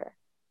everywhere.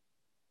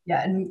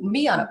 Yeah, and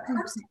me on a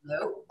personal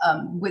note,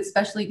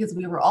 especially because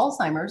we were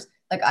Alzheimer's,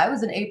 like I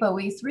was an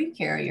ApoE3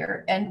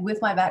 carrier, and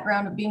with my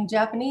background of being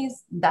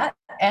Japanese, that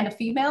and a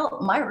female,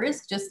 my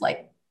risk just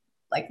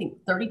I think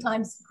 30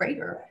 times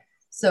greater.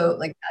 So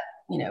like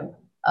that,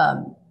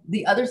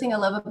 the other thing I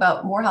love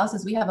about Morehouse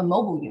is we have a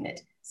mobile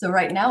unit. So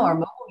right now our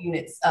mobile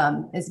units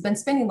has been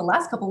spending the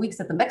last couple of weeks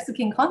at the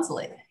Mexican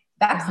consulate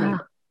vaccinating.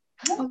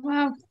 Oh,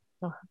 wow.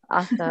 Oh,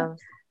 awesome.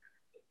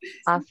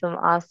 Awesome,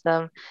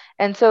 awesome.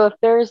 And so if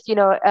there's,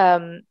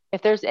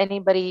 if there's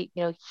anybody,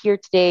 here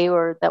today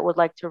or that would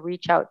like to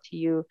reach out to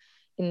you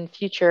in the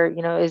future,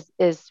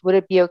 would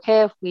it be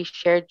okay if we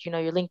shared,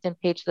 your LinkedIn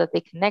page so that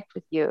they connect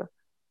with you?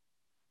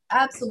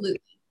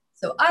 Absolutely.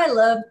 So I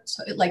love,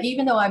 like,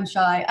 even though I'm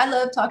shy, I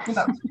love talking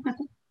about.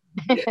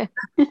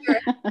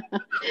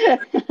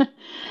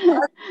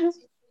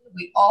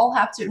 We all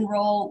have to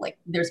enroll. Like,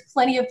 there's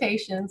plenty of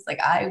patients. Like,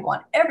 I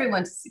want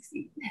everyone to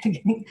succeed.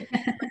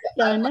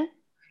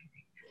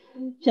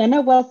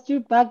 Jana, what's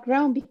your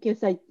background?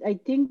 Because I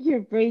think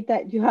you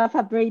have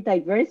a very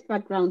diverse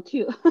background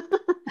too.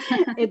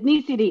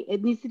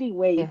 ethnicity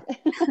ways.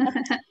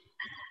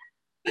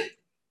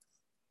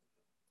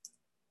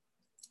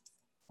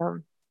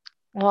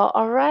 Well,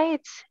 all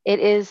right. It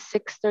is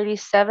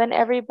 6:37,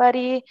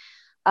 everybody.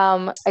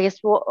 I guess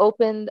we'll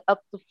open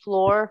up the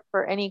floor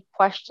for any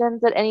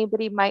questions that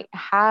anybody might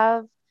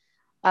have.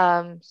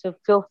 So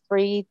feel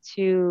free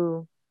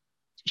to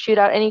shoot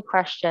out any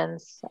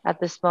questions at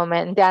this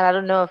moment. And Dan, I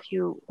don't know if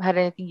you had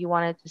anything you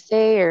wanted to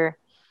say or.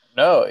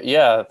 No,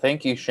 yeah,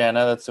 thank you,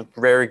 Shanna. That's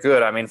very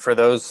good. I mean, for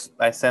those,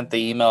 I sent the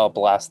email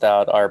blast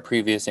out our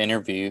previous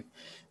interview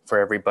for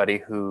everybody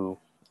who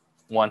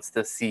wants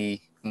to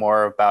see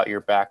more about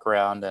your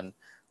background and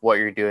what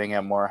you're doing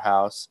at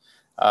Morehouse.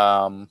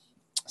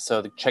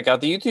 So check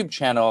out the YouTube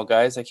channel,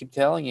 guys. I keep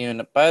telling you.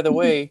 And by the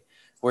way,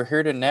 we're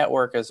here to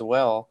network as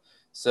well.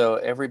 So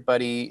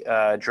everybody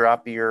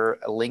drop your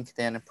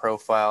LinkedIn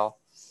profile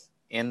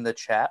in the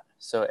chat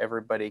so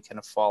everybody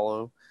can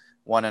follow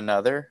one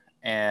another.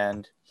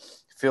 And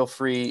feel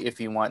free if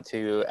you want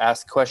to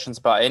ask questions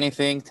about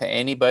anything to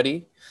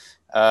anybody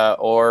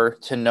or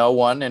to no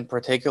one in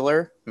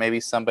particular. Maybe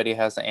somebody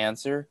has an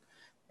answer.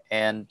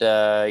 And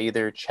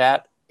either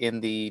chat in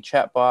the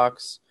chat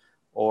box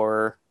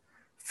or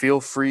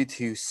feel free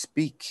to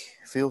speak.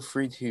 Feel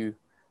free to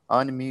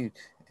unmute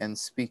and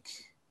speak.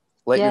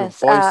 Let your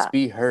voice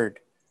be heard.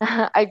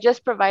 I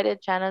just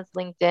provided Jana's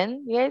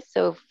LinkedIn, guys,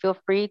 so feel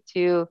free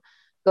to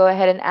go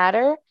ahead and add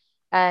her.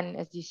 And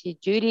as you see,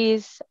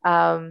 Judy's,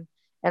 and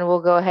we'll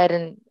go ahead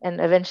and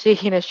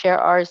eventually, share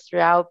ours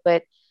throughout.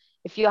 But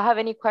if you have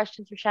any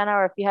questions for Shanna,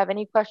 or if you have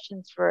any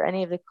questions for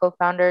any of the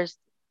co-founders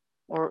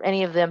or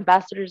any of the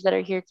ambassadors that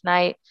are here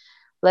tonight,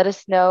 let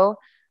us know.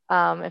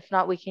 If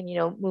not, we can,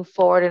 move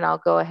forward, and I'll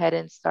go ahead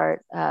and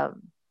start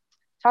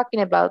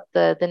talking about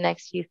the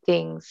next few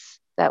things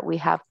that we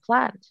have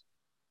planned.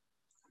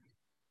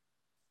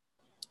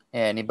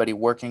 Anybody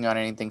working on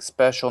anything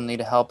special,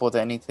 need help with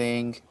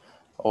anything,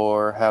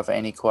 or have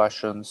any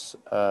questions,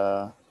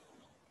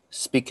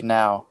 speak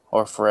now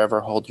or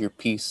forever hold your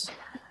peace,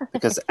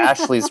 because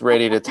Ashley's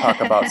ready to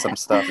talk about some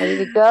stuff.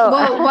 Ready to go.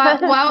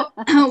 Well,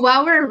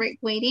 while we're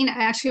waiting,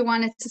 I actually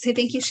wanted to say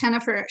thank you,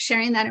 Shanna, for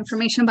sharing that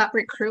information about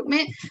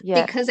recruitment,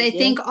 because I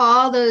think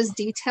all those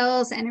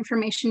details and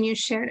information you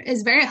shared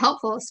is very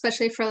helpful,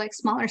 especially for like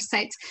smaller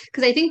sites,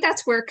 because I think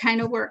that's where kind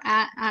of we're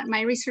at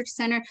my research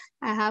center.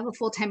 I have a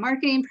full-time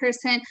marketing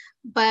person,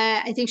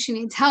 but I think she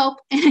needs help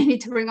and I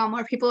need to bring on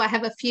more people. I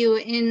have a few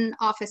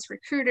in-office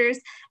recruiters.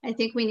 I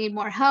think we need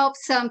more help.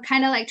 So I'm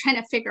kind of like trying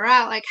to figure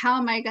out like, how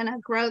am I going to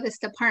grow this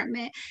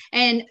department?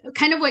 And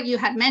kind of what you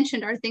had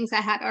mentioned are things I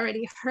had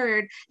already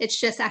heard. It's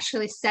just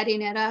actually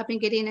setting it up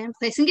and getting it in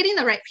place and getting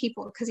the right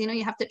people, because,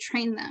 you have to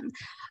train them.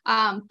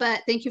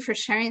 But thank you for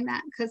sharing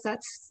that, because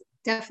that's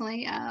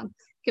definitely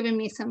given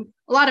me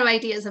a lot of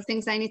ideas of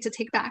things I need to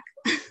take back.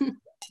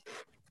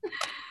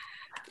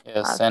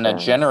 Yes, awesome. And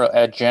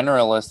a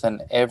generalist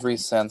in every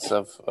sense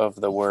of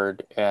the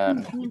word.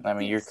 And I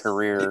mean, your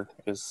career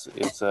is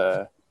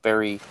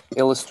very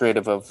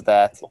illustrative of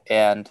that,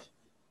 and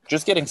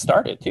just getting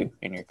started too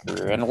in your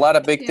career, and a lot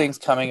of big things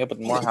coming up with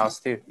Morehouse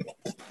too.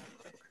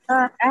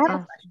 I have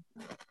a question.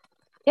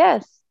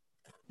 Yes.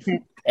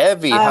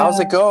 Evie, how's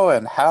it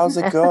going?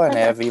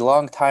 Evie?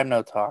 Long time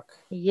no talk.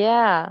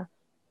 Yeah.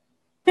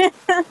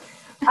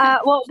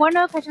 Well, one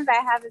of the questions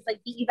I have is like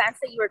the events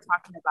that you were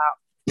talking about.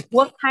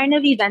 What kind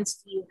of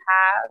events do you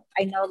have?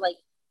 I know, like,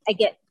 I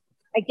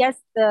guess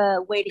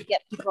the way to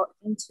get people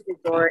into the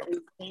door is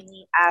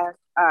mainly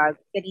as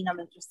getting them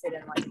interested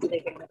in, like, either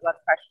getting the blood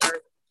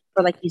pressure,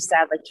 or like you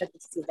said, like check to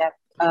see that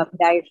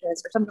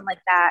podiatrist or something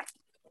like that.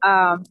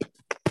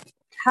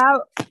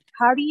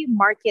 How do you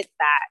market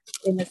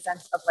that in the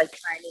sense of like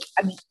trying to?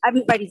 I mean,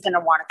 everybody's gonna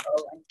want to go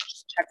and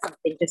check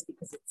something just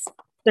because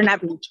they're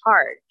not being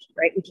charged,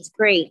 right? Which is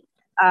great.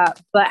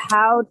 But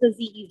how does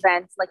the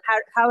events, like,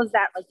 how is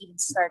that like even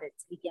started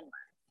to begin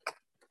with?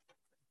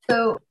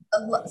 So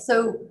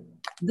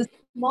the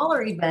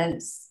smaller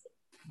events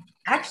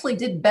actually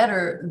did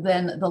better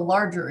than the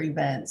larger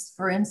events.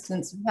 For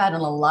instance, we had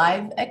an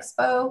Alive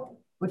Expo,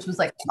 which was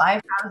like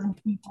 5,000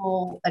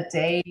 people a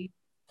day.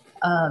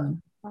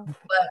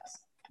 But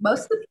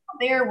most of the people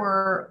there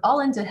were all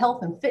into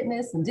health and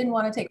fitness and didn't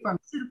want to take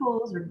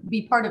pharmaceuticals or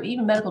be part of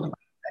even medical device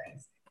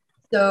studies.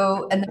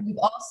 So, and then we've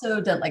also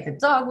done like a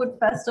Dogwood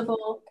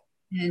Festival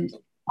and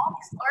all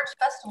these large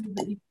festivals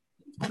that you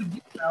would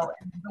and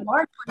the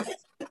large ones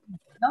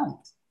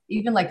don't.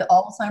 even like the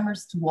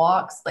Alzheimer's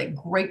walks, like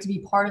great to be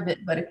part of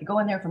it. But if you go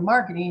in there for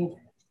marketing,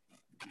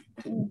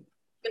 good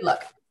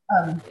luck.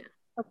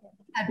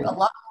 Had a lot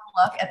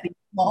more luck at the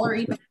smaller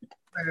events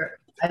where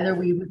either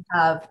we would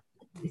have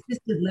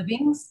assisted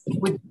livings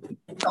with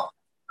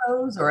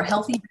pros or a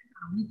healthy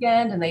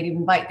weekend, and they'd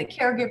invite the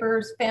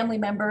caregivers, family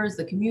members,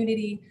 the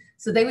community.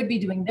 So they would be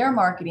doing their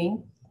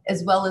marketing,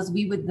 as well as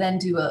we would then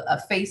do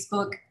a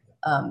Facebook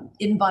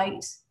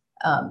invite.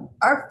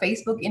 Our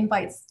Facebook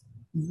invites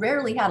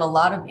rarely had a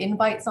lot of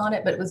invites on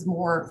it, but it was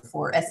more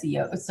for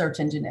SEO, search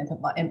engine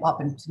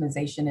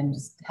optimization, and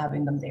just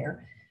having them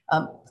there.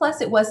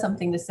 Plus, it was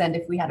something to send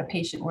if we had a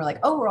patient. We're like,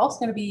 oh, we're also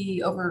going to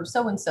be over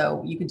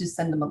so-and-so. You could just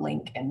send them a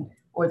link,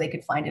 or they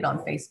could find it on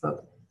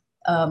Facebook.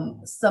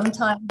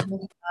 Sometimes we'll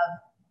have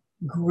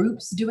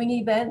groups doing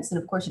events,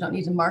 and of course, you don't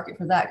need to market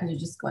for that because you're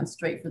just going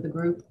straight for the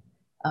group.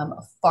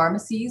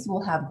 Pharmacies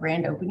will have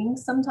grand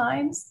openings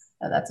sometimes.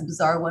 That's a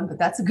bizarre one, but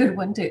that's a good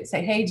one to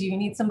say, hey, do you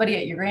need somebody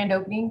at your grand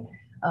opening?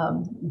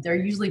 They're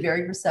usually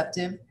very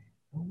receptive.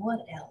 What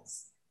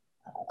else?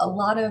 A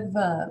lot of,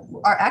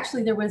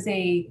 actually there was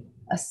a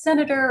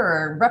senator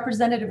or a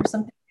representative or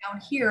something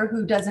down here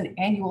who does an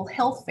annual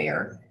health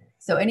fair.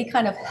 So any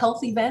kind of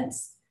health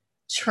events,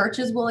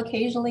 churches will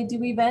occasionally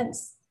do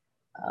events.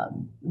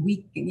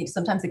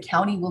 Sometimes the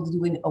county will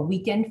do a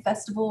weekend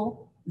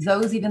festival.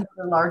 Those, even though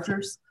they're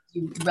larger,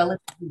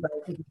 relatively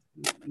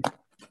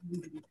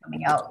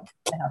coming out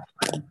to have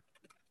fun.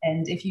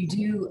 And if you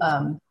do,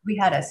 we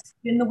had a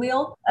spin the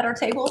wheel at our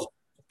table,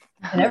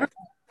 and everyone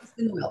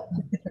spin the wheel.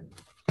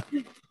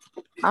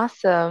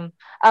 Awesome.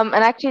 And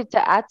actually,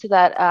 to add to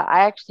that,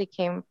 I actually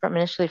came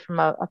initially from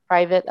a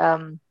private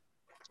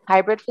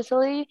hybrid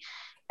facility.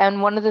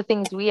 And one of the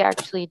things we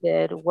actually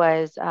did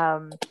was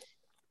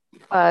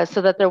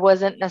so that there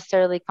wasn't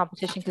necessarily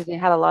competition, because they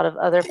had a lot of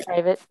other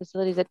private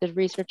facilities that did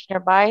research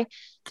nearby.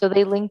 So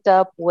they linked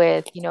up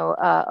with,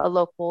 a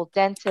local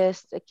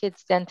dentist, a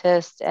kid's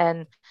dentist,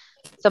 and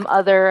some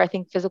other, I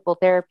think, physical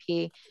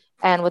therapy.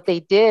 And what they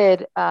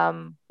did,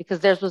 because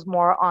theirs was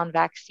more on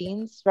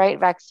vaccines, right?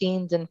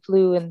 Vaccines and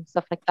flu and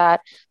stuff like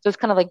that. So it's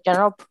kind of like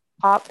general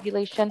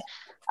population.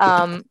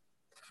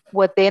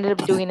 What they ended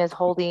up doing is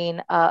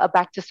holding a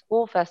back to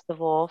school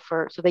festival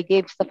so they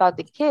gave stuff out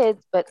to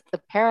kids, but the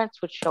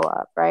parents would show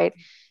up, right?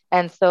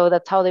 And so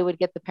that's how they would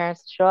get the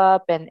parents to show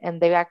up. And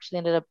they actually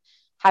ended up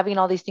having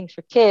all these things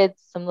for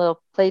kids, some little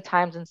play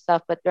times and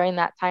stuff. But during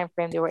that time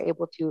frame, they were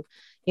able to,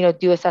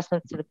 do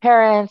assessments to the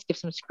parents, give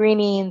some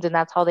screenings, and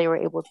that's how they were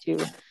able to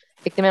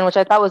pick them in, which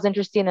I thought was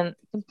interesting, and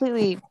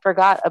completely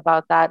forgot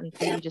about that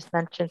until you just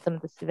mentioned some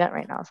of this event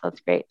right now. So that's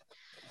great.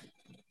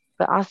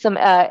 But awesome.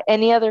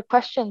 Any other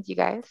questions, you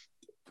guys?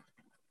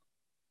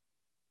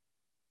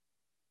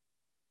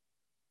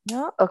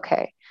 No?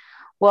 Okay.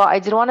 Well, I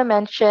did want to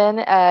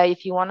mention,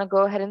 if you want to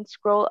go ahead and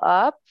scroll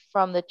up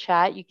from the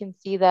chat, you can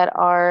see that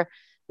our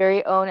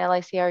very own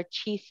LICR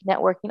Chief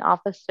Networking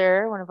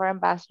Officer, one of our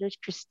ambassadors,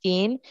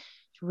 Christine,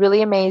 is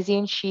really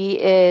amazing. She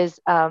is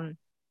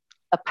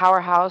a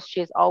powerhouse. She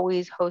is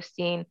always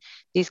hosting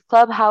these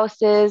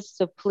clubhouses.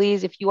 So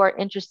please, if you are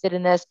interested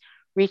in this,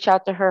 reach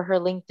out to her. Her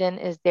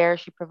LinkedIn is there.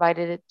 She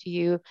provided it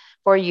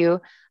for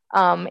you.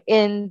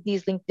 In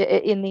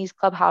these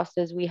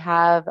clubhouses, we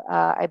have,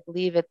 I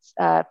believe it's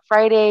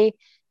Friday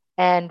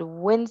and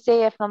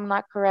Wednesday, if I'm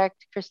not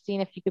correct.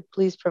 Christine, if you could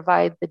please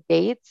provide the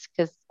dates,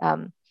 because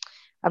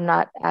I'm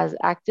not as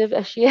active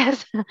as she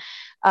is.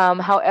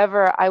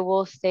 However, I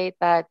will state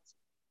that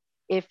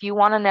if you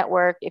want to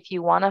network, if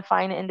you want to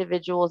find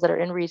individuals that are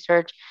in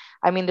research,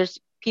 I mean, there's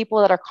people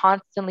that are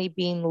constantly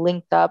being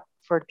linked up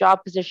for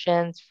job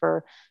positions,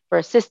 for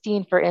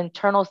assisting, for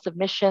internal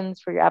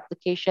submissions, for your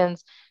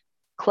applications.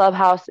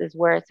 Clubhouse is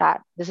where it's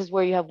at. This is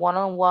where you have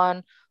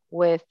one-on-one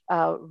with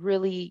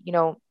really,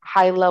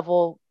 high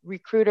level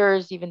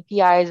recruiters, even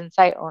PIs and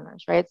site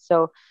owners, right?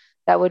 So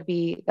that would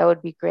be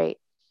great.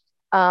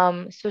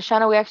 So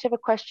Shanna, we actually have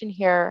a question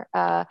here.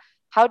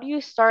 How do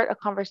you start a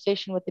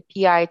conversation with the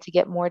PI to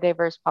get more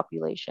diverse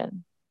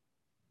population?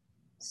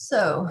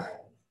 So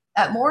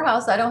at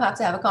Morehouse, I don't have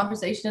to have a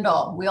conversation at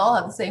all. We all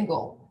have the same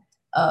goal.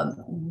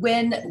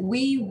 When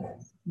we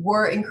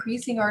were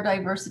increasing our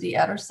diversity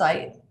at our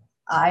site,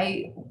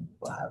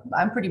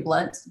 I'm pretty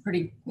blunt,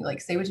 pretty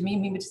like say what you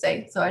mean what you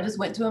say. So I just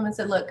went to him and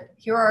said, look,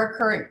 here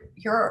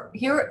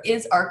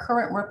is our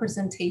current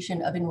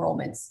representation of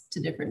enrollments to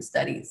different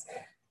studies.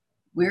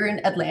 We're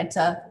in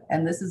Atlanta,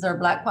 and this is our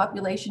Black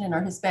population and our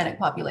Hispanic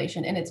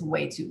population, and it's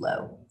way too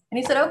low. And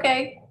he said,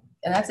 okay,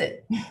 and that's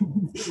it.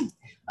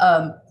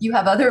 You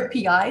have other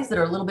PIs that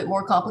are a little bit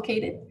more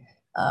complicated.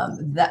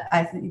 That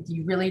I think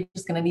you really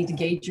just going to need to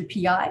gauge your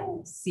PI,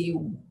 see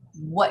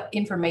what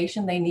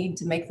information they need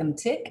to make them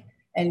tick,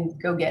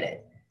 and go get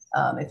it.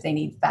 If they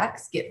need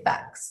facts, get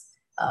facts.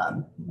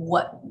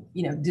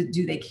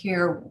 Do they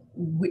care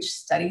which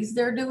studies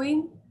they're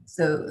doing?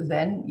 So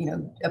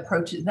then,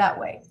 approach it that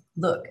way.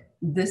 Look,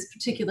 this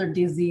particular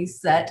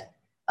disease set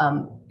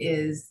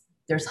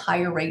there's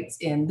higher rates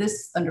in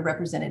this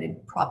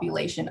underrepresented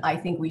population. I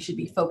think we should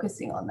be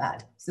focusing on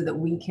that so that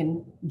we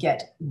can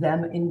get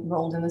them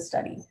enrolled in the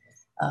study.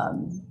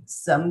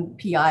 Some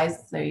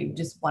PIs, they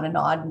just want to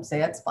nod and say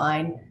that's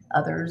fine.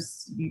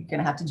 Others, you're going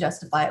to have to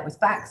justify it with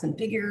facts and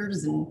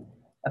figures and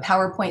a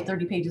PowerPoint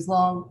 30 pages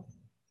long.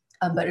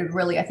 But it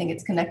really, I think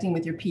it's connecting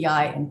with your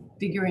PI and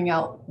figuring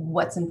out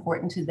what's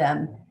important to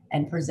them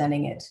and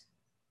presenting it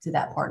to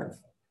that part of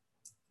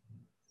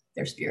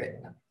their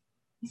spirit.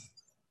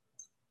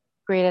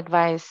 Great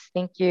advice.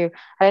 Thank you.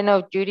 I don't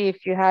know, Judy,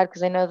 if you had,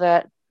 because I know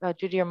that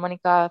Judy or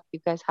Monica, if you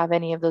guys have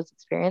any of those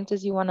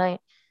experiences you want to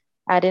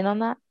add in on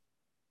that?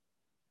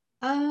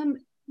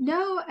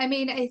 No, I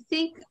mean, I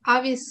think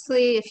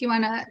obviously if you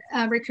want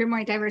to recruit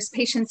more diverse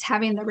patients,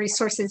 having the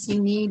resources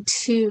you need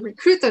to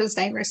recruit those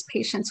diverse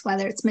patients,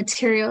 whether it's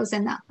materials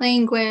in that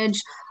language,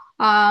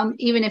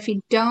 even if you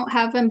don't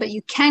have them, but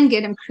you can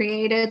get them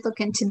created,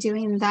 look into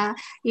doing that.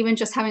 Even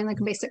just having like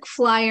a basic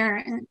flyer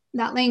in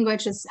that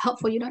language is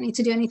helpful. You don't need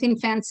to do anything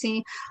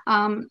fancy.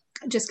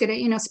 Just get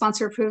it,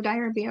 sponsor approved,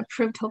 IRB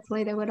approved.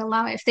 Hopefully they would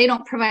allow it. If they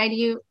don't provide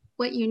you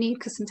what you need,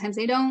 because sometimes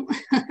they don't.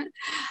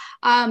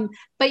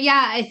 But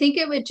yeah, I think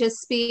it would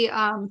just be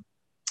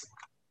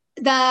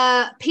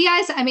the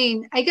PIs. I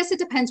mean, I guess it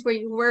depends where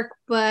you work,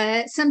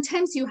 but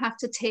sometimes you have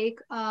to take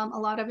a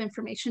lot of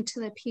information to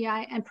the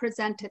PI and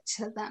present it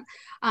to them.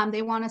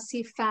 They want to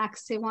see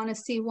facts. They want to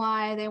see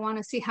why. They want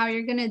to see how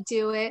you're going to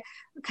do it,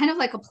 kind of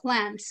like a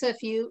plan. So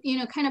if you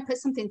kind of put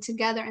something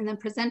together and then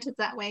present it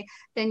that way,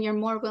 then you're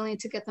more willing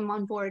to get them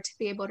on board to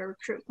be able to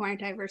recruit more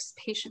diverse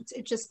patients.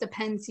 It just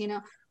depends,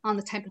 on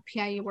the type of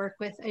PI you work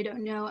with. I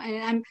don't know.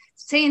 And I'm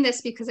saying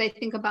this because I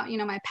think about,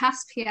 my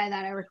past PI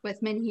that I worked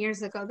with many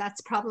years ago.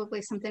 That's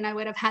probably something I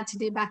would have had to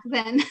do back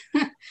then.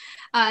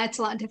 It's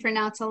a lot different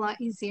now. It's a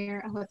lot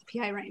easier with the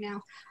PI right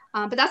now.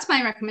 But that's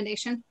my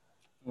recommendation.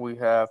 We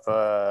have,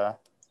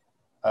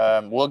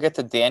 we'll get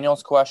to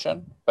Daniel's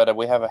question, but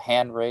we have a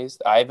hand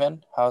raised.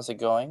 Ivan, how's it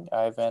going?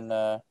 Ivan,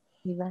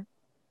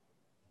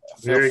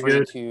 feel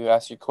free to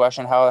ask your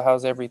question.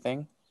 How's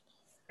everything?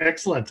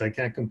 Excellent. I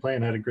can't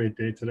complain. I had a great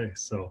day today.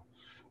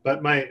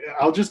 But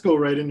I'll just go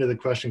right into the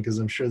question because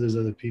I'm sure there's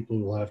other people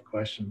who will have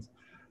questions.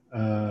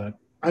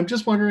 I'm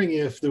just wondering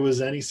if there was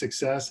any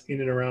success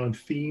in and around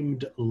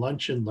themed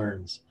lunch and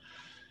learns.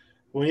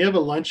 When you have a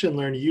lunch and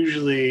learn,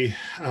 usually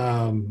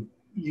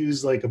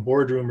use like a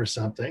boardroom or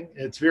something.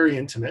 It's very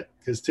intimate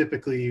because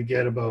typically you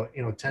get about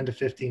 10 to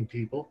 15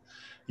 people.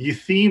 You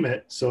theme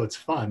it so it's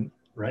fun,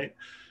 right?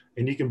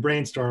 And you can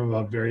brainstorm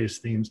about various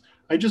themes.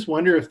 I just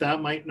wonder if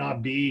that might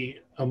not be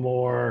a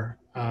more,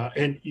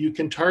 and you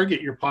can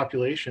target your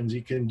populations.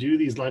 You can do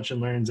these lunch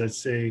and learns at,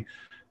 say,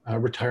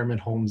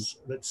 retirement homes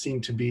that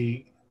seem to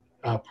be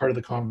part of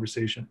the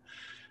conversation.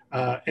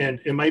 And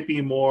it might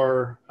be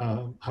more,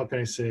 how can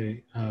I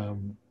say,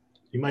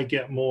 you might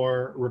get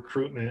more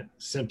recruitment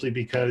simply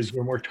because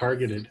you're more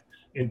targeted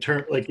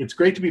it's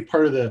great to be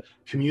part of the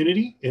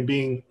community and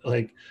being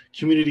like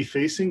community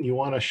facing. You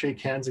want to shake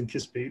hands and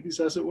kiss babies,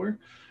 as it were.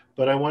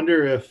 But I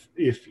wonder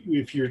if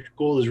your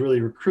goal is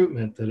really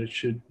recruitment, that it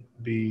should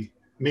be,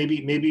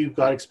 maybe you've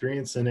got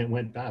experience and it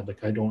went bad.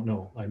 Like, I don't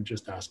know. I'm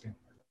just asking.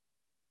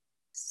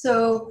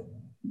 So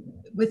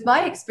with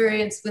my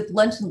experience with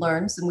lunch and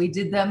learns, and we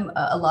did them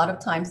a lot of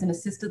times in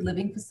assisted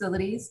living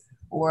facilities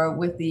or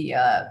with the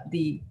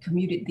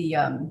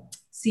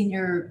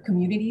senior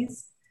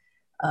communities,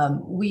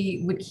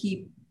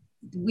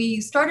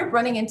 we started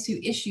running into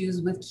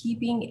issues with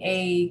keeping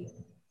a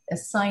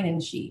sign-in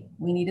sheet.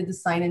 We needed the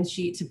sign-in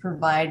sheet to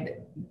provide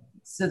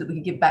so that we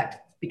could give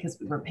back because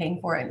we were paying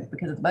for it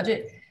because of the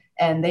budget,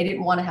 and they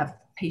didn't want to have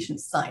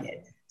patients sign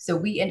it. So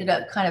we ended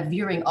up kind of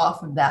veering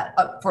off of that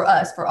for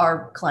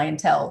our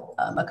clientele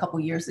a couple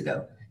years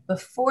ago.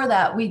 Before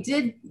that, we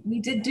did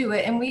do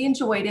it and we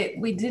enjoyed it.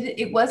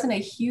 It wasn't a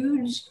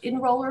huge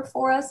enroller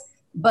for us,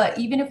 but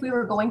even if we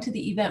were going to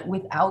the event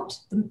without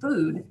the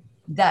food,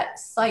 that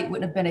site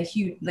wouldn't have been a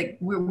huge, like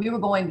we were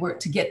going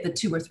to get the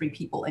 2 or 3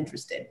 people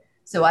interested.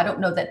 So I don't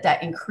know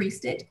that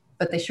increased it,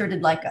 but they sure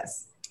did like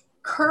us.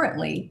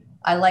 Currently,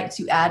 I like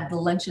to add the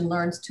lunch and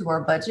learns to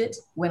our budget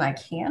when I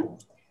can,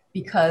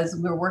 because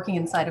we're working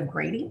inside of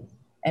Grady.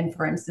 And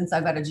for instance,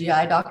 I've got a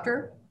GI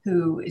doctor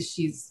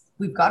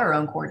we've got our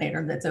own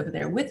coordinator that's over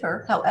there with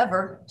her.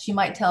 However, she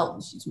might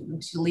she'll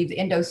leave the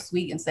endo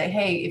suite and say,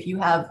 hey, if you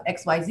have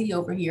XYZ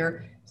over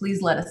here,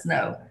 please let us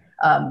know.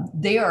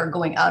 They are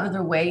going out of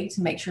their way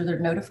to make sure they're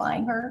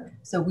notifying her.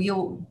 So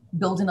we'll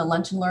build in a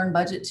lunch and learn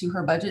budget to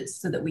her budget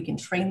so that we can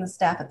train the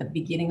staff at the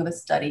beginning of a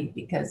study,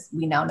 because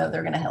we now know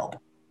they're going to help.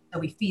 So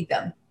we feed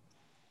them.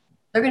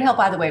 They're going to help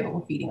either way, but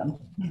we're feeding them.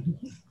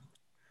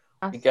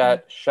 We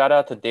got shout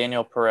out to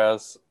Daniel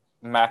Perez,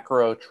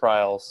 Macro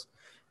Trials.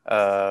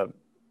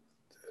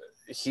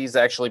 He's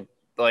actually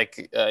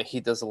he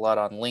does a lot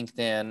on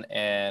LinkedIn,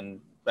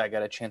 and I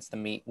got a chance to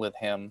meet with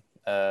him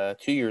 2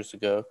 years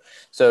ago.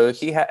 So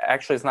he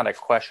actually, it's not a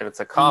question, it's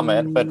a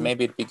comment, but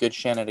maybe it'd be good,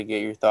 Shannon, to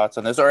get your thoughts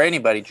on this, or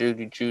anybody,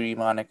 Judy,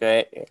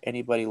 Monica,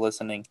 anybody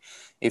listening.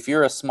 If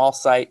you're a small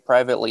site,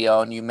 privately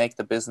owned, you make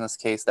the business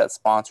case that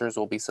sponsors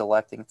will be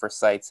selecting for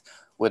sites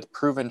with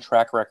proven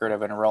track record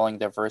of enrolling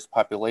diverse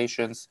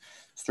populations.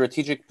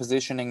 Strategic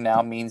positioning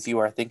now means you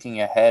are thinking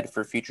ahead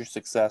for future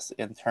success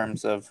in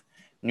terms of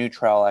new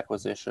trial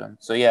acquisition.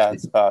 So yeah,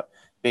 it's about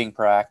being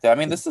proactive. I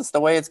mean, this is the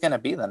way it's going to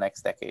be the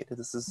next decade.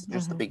 This is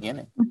just the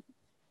beginning.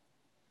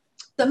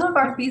 Some of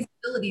our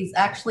feasibilities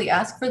actually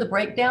ask for the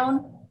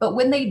breakdown, but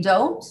when they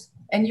don't,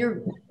 and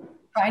you're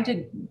trying to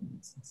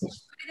put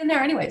it in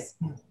there anyways,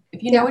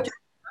 if you know what your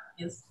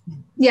is.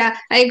 Yeah,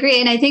 I agree.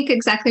 And I think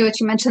exactly what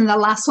you mentioned, the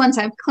last ones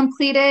I've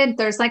completed,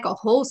 there's like a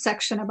whole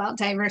section about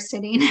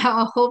diversity and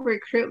how a whole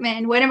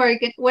recruitment, what are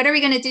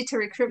we going to do to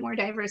recruit more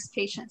diverse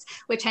patients,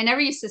 which I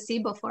never used to see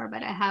before,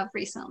 but I have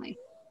recently.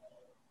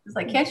 It's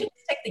like, can't you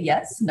just take the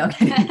yes? No.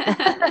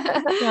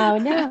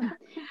 No.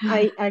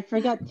 I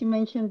forgot to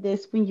mention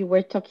this when you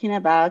were talking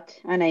about,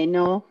 and I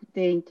know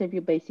the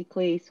interview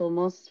basically is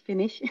almost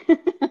finished,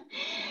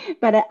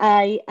 but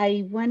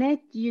I wanted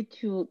you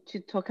to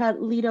talk a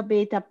little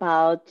bit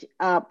about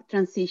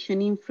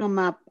transitioning from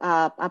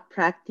a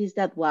practice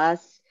that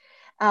was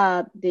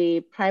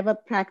the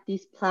private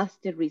practice plus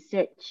the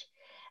research,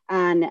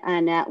 and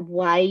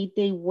why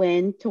they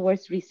went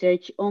towards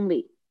research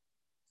only.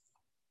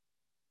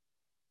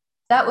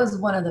 That was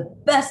one of the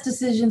best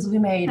decisions we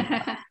made.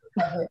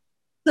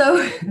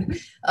 So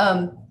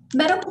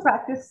medical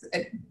practice,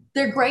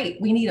 they're great.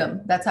 We need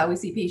them. That's how we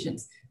see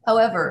patients.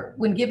 However,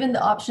 when given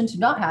the option to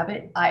not have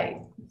it,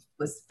 I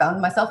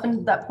found myself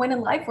in that point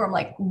in life where I'm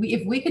like,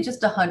 if we could just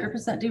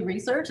 100% do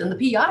research, and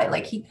the PI,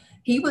 like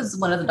he was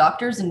one of the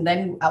doctors. And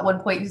then at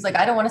one point he's like,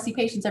 I don't want to see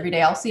patients every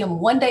day. I'll see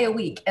them 1 day a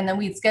week. And then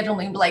we'd schedule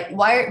me and be like,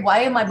 why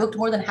am I booked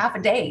more than half a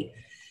day?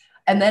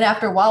 And then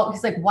after a while,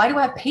 he's like, why do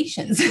I have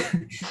patients?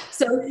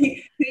 So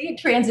he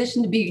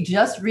transitioned to be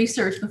just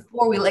research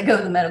before we let go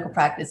of the medical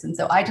practice. And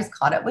so I just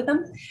caught up with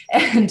him.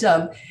 And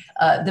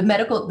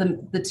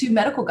the two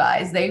medical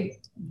guys, they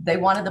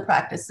wanted the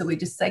practice. So we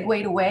just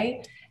segued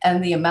away.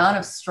 And the amount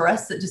of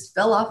stress that just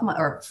flew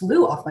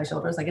off my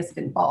shoulders, I guess it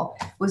didn't fall,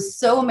 was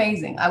so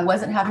amazing. I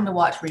wasn't having to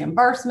watch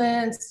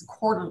reimbursements,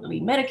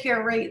 quarterly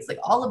Medicare rates, like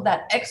all of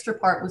that extra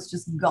part was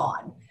just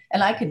gone.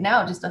 And I could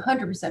now just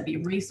 100% be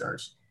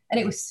research. And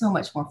it was so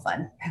much more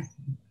fun.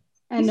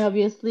 And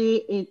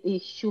obviously,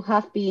 it should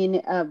have been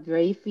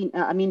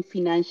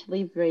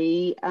financially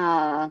very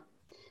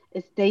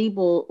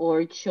stable,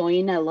 or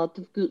showing a lot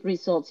of good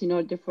results in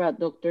order for a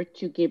doctor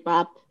to give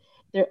up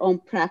their own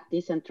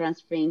practice and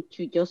transferring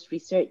to just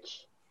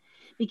research.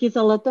 Because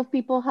a lot of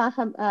people have,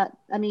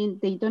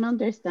 they don't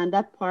understand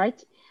that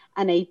part.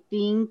 And I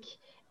think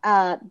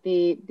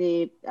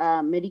the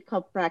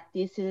medical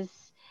practices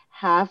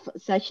have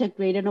such a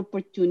great an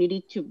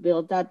opportunity to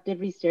build up the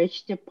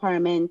research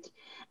department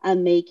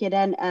and make it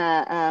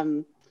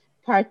an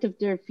part of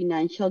their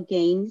financial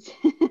gains.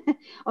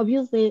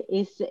 Obviously,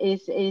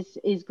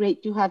 it's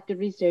great to have the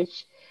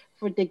research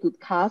for the good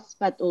cause,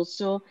 but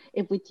also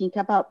if we think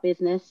about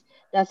business,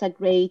 that's a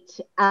great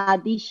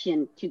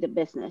addition to the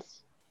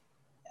business.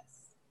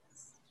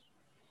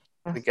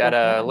 We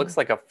got looks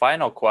like a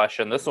final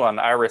question. This one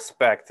I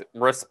respect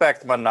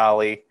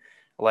Manali.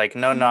 Like,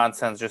 no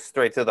nonsense, just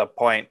straight to the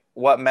point.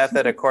 What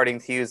method, according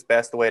to you, is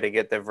best way to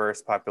get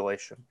diverse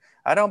population?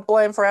 I don't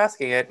blame for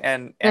asking it.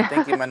 And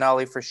thank you,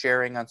 Manali, for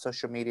sharing on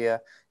social media,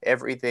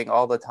 everything,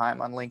 all the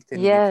time on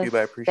LinkedIn, yes, YouTube.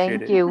 I appreciate it.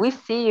 Thank you. We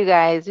see you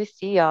guys. We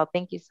see y'all.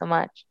 Thank you so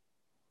much.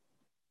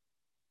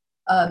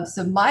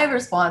 So my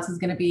response is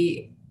going to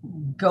be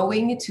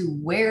going to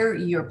where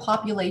your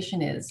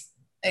population is.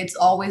 It's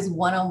always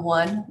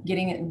one-on-one,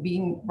 getting it,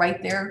 being right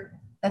there.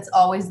 That's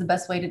always the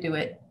best way to do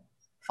it.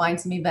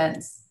 Find some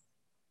events.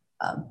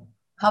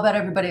 How about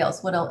everybody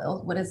else?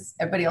 What is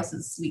everybody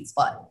else's sweet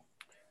spot?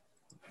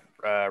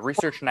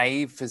 Research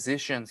naive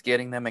physicians,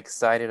 getting them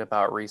excited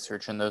about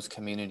research in those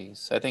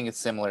communities. I think it's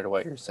similar to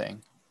what you're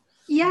saying.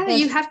 Yeah,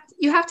 you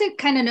have to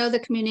kind of know the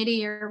community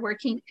you're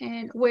working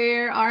in.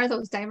 Where are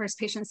those diverse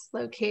patients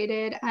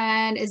located?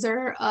 And is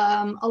there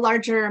a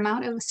larger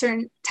amount of a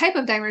certain type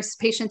of diverse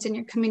patients in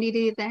your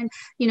community? Then,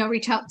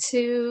 reach out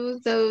to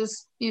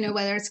those,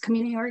 whether it's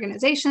community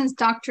organizations,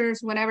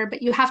 doctors, whatever,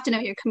 but you have to know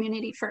your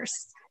community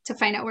first to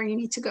find out where you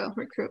need to go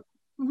recruit.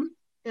 Mm-hmm.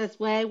 That's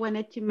why I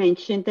wanted to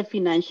mention the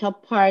financial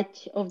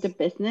part of the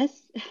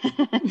business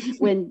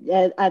when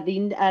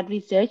adding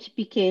research,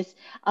 because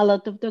a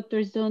lot of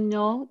doctors don't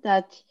know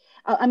that.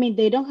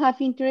 They don't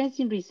have interest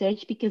in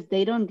research because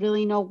they don't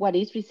really know what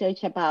is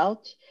research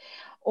about,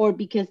 or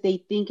because they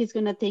think it's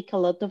going to take a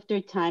lot of their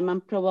time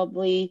and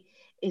probably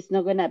it's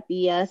not going to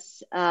be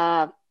as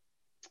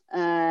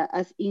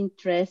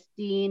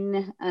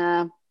interesting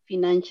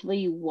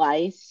financially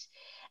wise.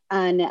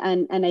 And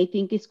I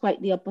think it's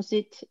quite the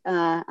opposite.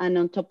 And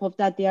on top of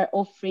that, they are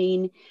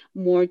offering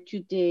more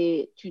to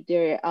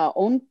their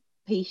own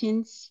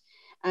patients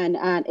and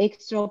an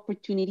extra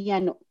opportunity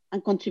and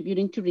and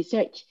contributing to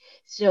research.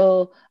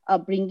 So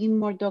bringing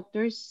more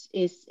doctors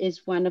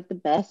is one of the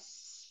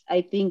best,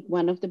 I think,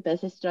 one of the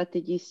best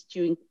strategies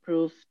to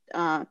improve,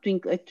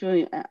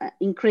 to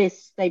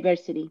increase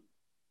diversity.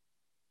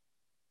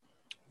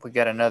 We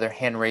got another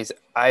hand raised.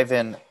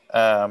 Ivan,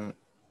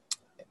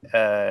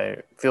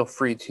 feel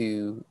free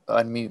to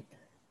unmute.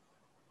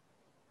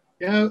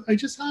 Yeah, I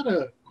just had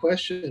a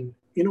question.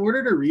 In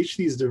order to reach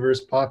these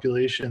diverse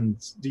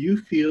populations, do you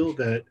feel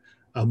that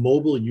a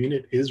mobile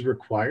unit is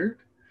required?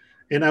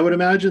 And I would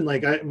imagine,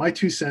 like, my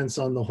 2 cents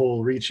on the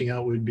whole reaching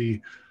out would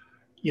be,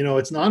 you know,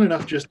 it's not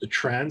enough just to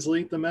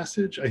translate the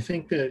message. I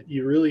think that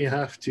you really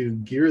have to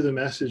gear the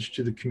message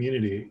to the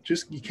community.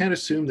 Just, you can't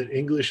assume that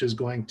English is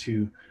going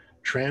to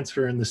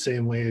transfer in the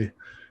same way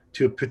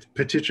to a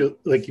particular,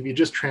 like if you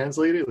just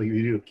translate it, like if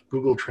you do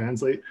Google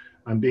Translate,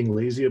 I'm being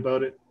lazy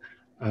about it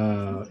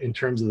in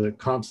terms of the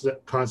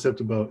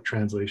concept about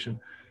translation.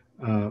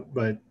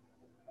 But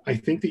I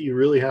think that you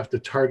really have to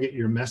target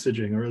your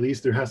messaging, or at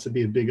least there has to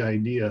be a big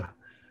idea,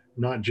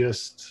 not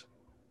just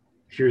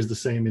here's the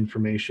same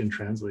information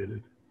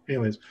translated.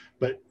 Anyways,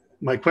 but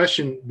my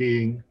question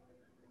being,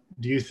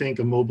 do you think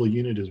a mobile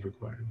unit is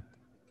required?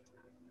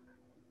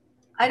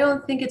 I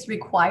don't think it's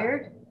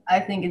required. I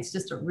think it's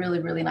just a really,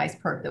 really nice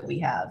perk that we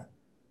have.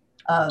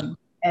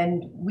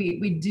 And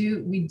we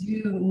do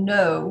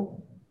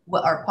know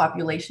what our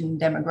population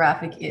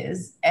demographic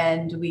is,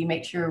 and we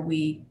make sure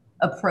we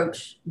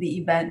approach the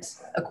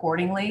event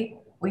accordingly.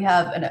 We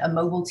have a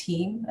mobile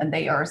team, and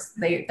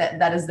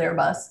that is their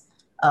bus.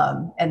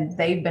 And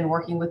they've been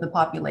working with the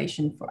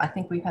population for, I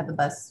think we've had the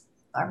bus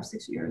 5 or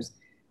 6 years.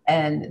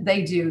 And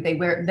they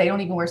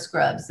don't even wear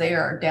scrubs. They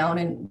are down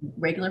in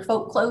regular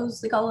folk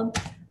clothes, they call them.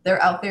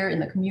 They're out there in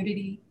the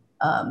community.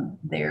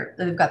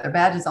 They've got their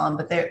badges on,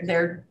 but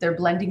they're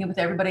blending in with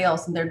everybody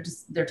else, and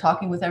they're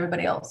talking with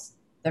everybody else.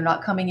 They're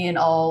not coming in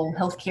all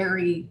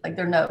healthcare-y, like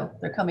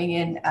they're coming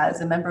in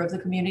as a member of the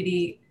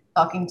community,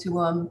 talking to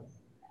them.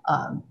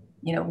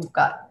 You know, we've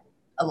got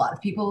a lot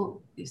of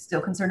people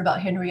still concerned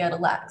about Henrietta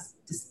Lacks,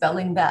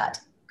 dispelling that,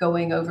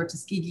 going over to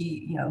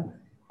Tuskegee, you know,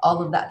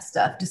 all of that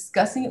stuff,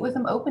 discussing it with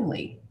them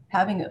openly,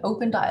 having an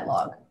open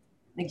dialogue.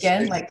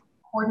 Again, like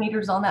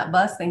coordinators on that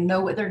bus, they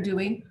know what they're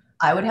doing.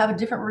 I would have a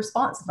different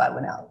response if I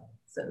went out.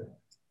 So.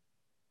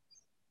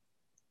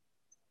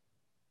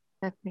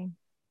 Exactly.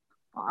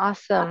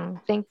 Awesome.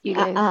 Thank you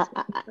guys.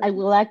 I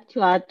would like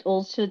to add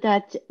also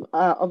that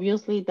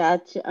obviously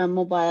that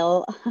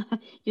mobile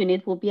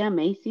unit will be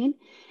amazing.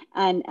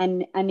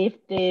 And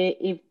if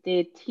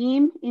the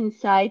team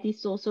inside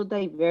is also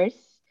diverse,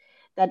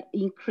 that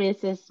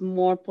increases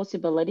more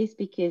possibilities,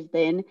 because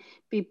then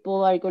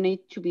people are going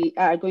to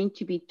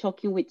be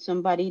talking with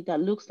somebody that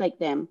looks like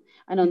them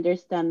and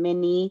understand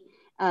many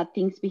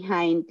things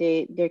behind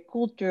their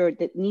culture,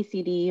 the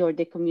ethnicity, or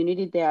the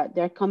community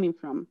they're coming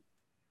from.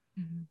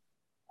 Mm-hmm.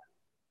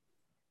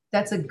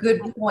 That's a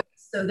good point.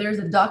 So there's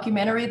a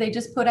documentary they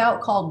just put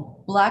out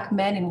called Black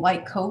Men in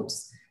White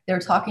Coats. They're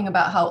talking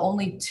about how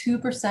only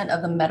 2%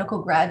 of the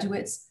medical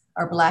graduates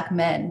are Black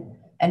men.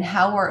 And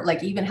how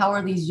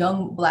are these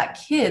young Black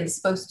kids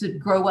supposed to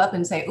grow up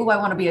and say, oh, I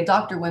want to be a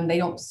doctor, when they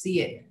don't see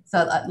it?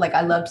 So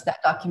I loved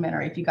that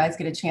documentary. If you guys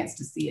get a chance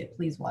to see it,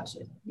 please watch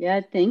it.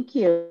 Yeah, thank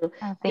you.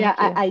 Oh, thank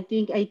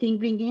you. I think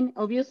bringing,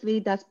 obviously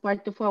that's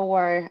part of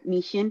our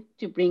mission,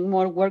 to bring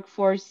more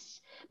workforce,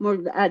 more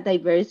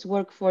diverse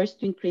workforce,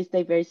 to increase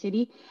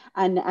diversity.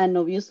 And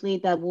obviously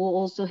that will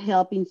also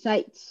help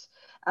insights.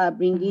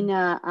 Bringing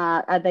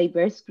Mm-hmm. a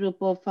diverse group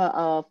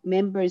of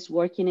members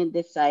working in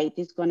the site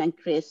is going to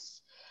increase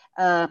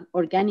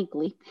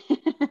organically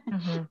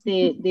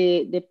Mm-hmm.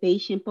 the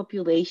patient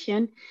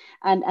population,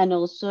 and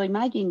also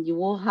imagine you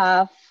will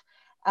have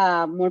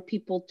more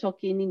people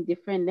talking in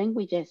different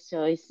languages,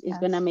 so it's Yes.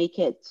 going to make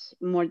it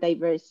more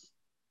diverse.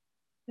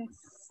 Yes,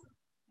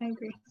 I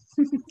agree.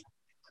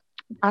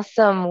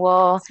 Awesome.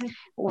 Well,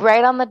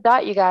 right on the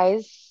dot, you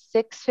guys.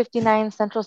 6:59 Central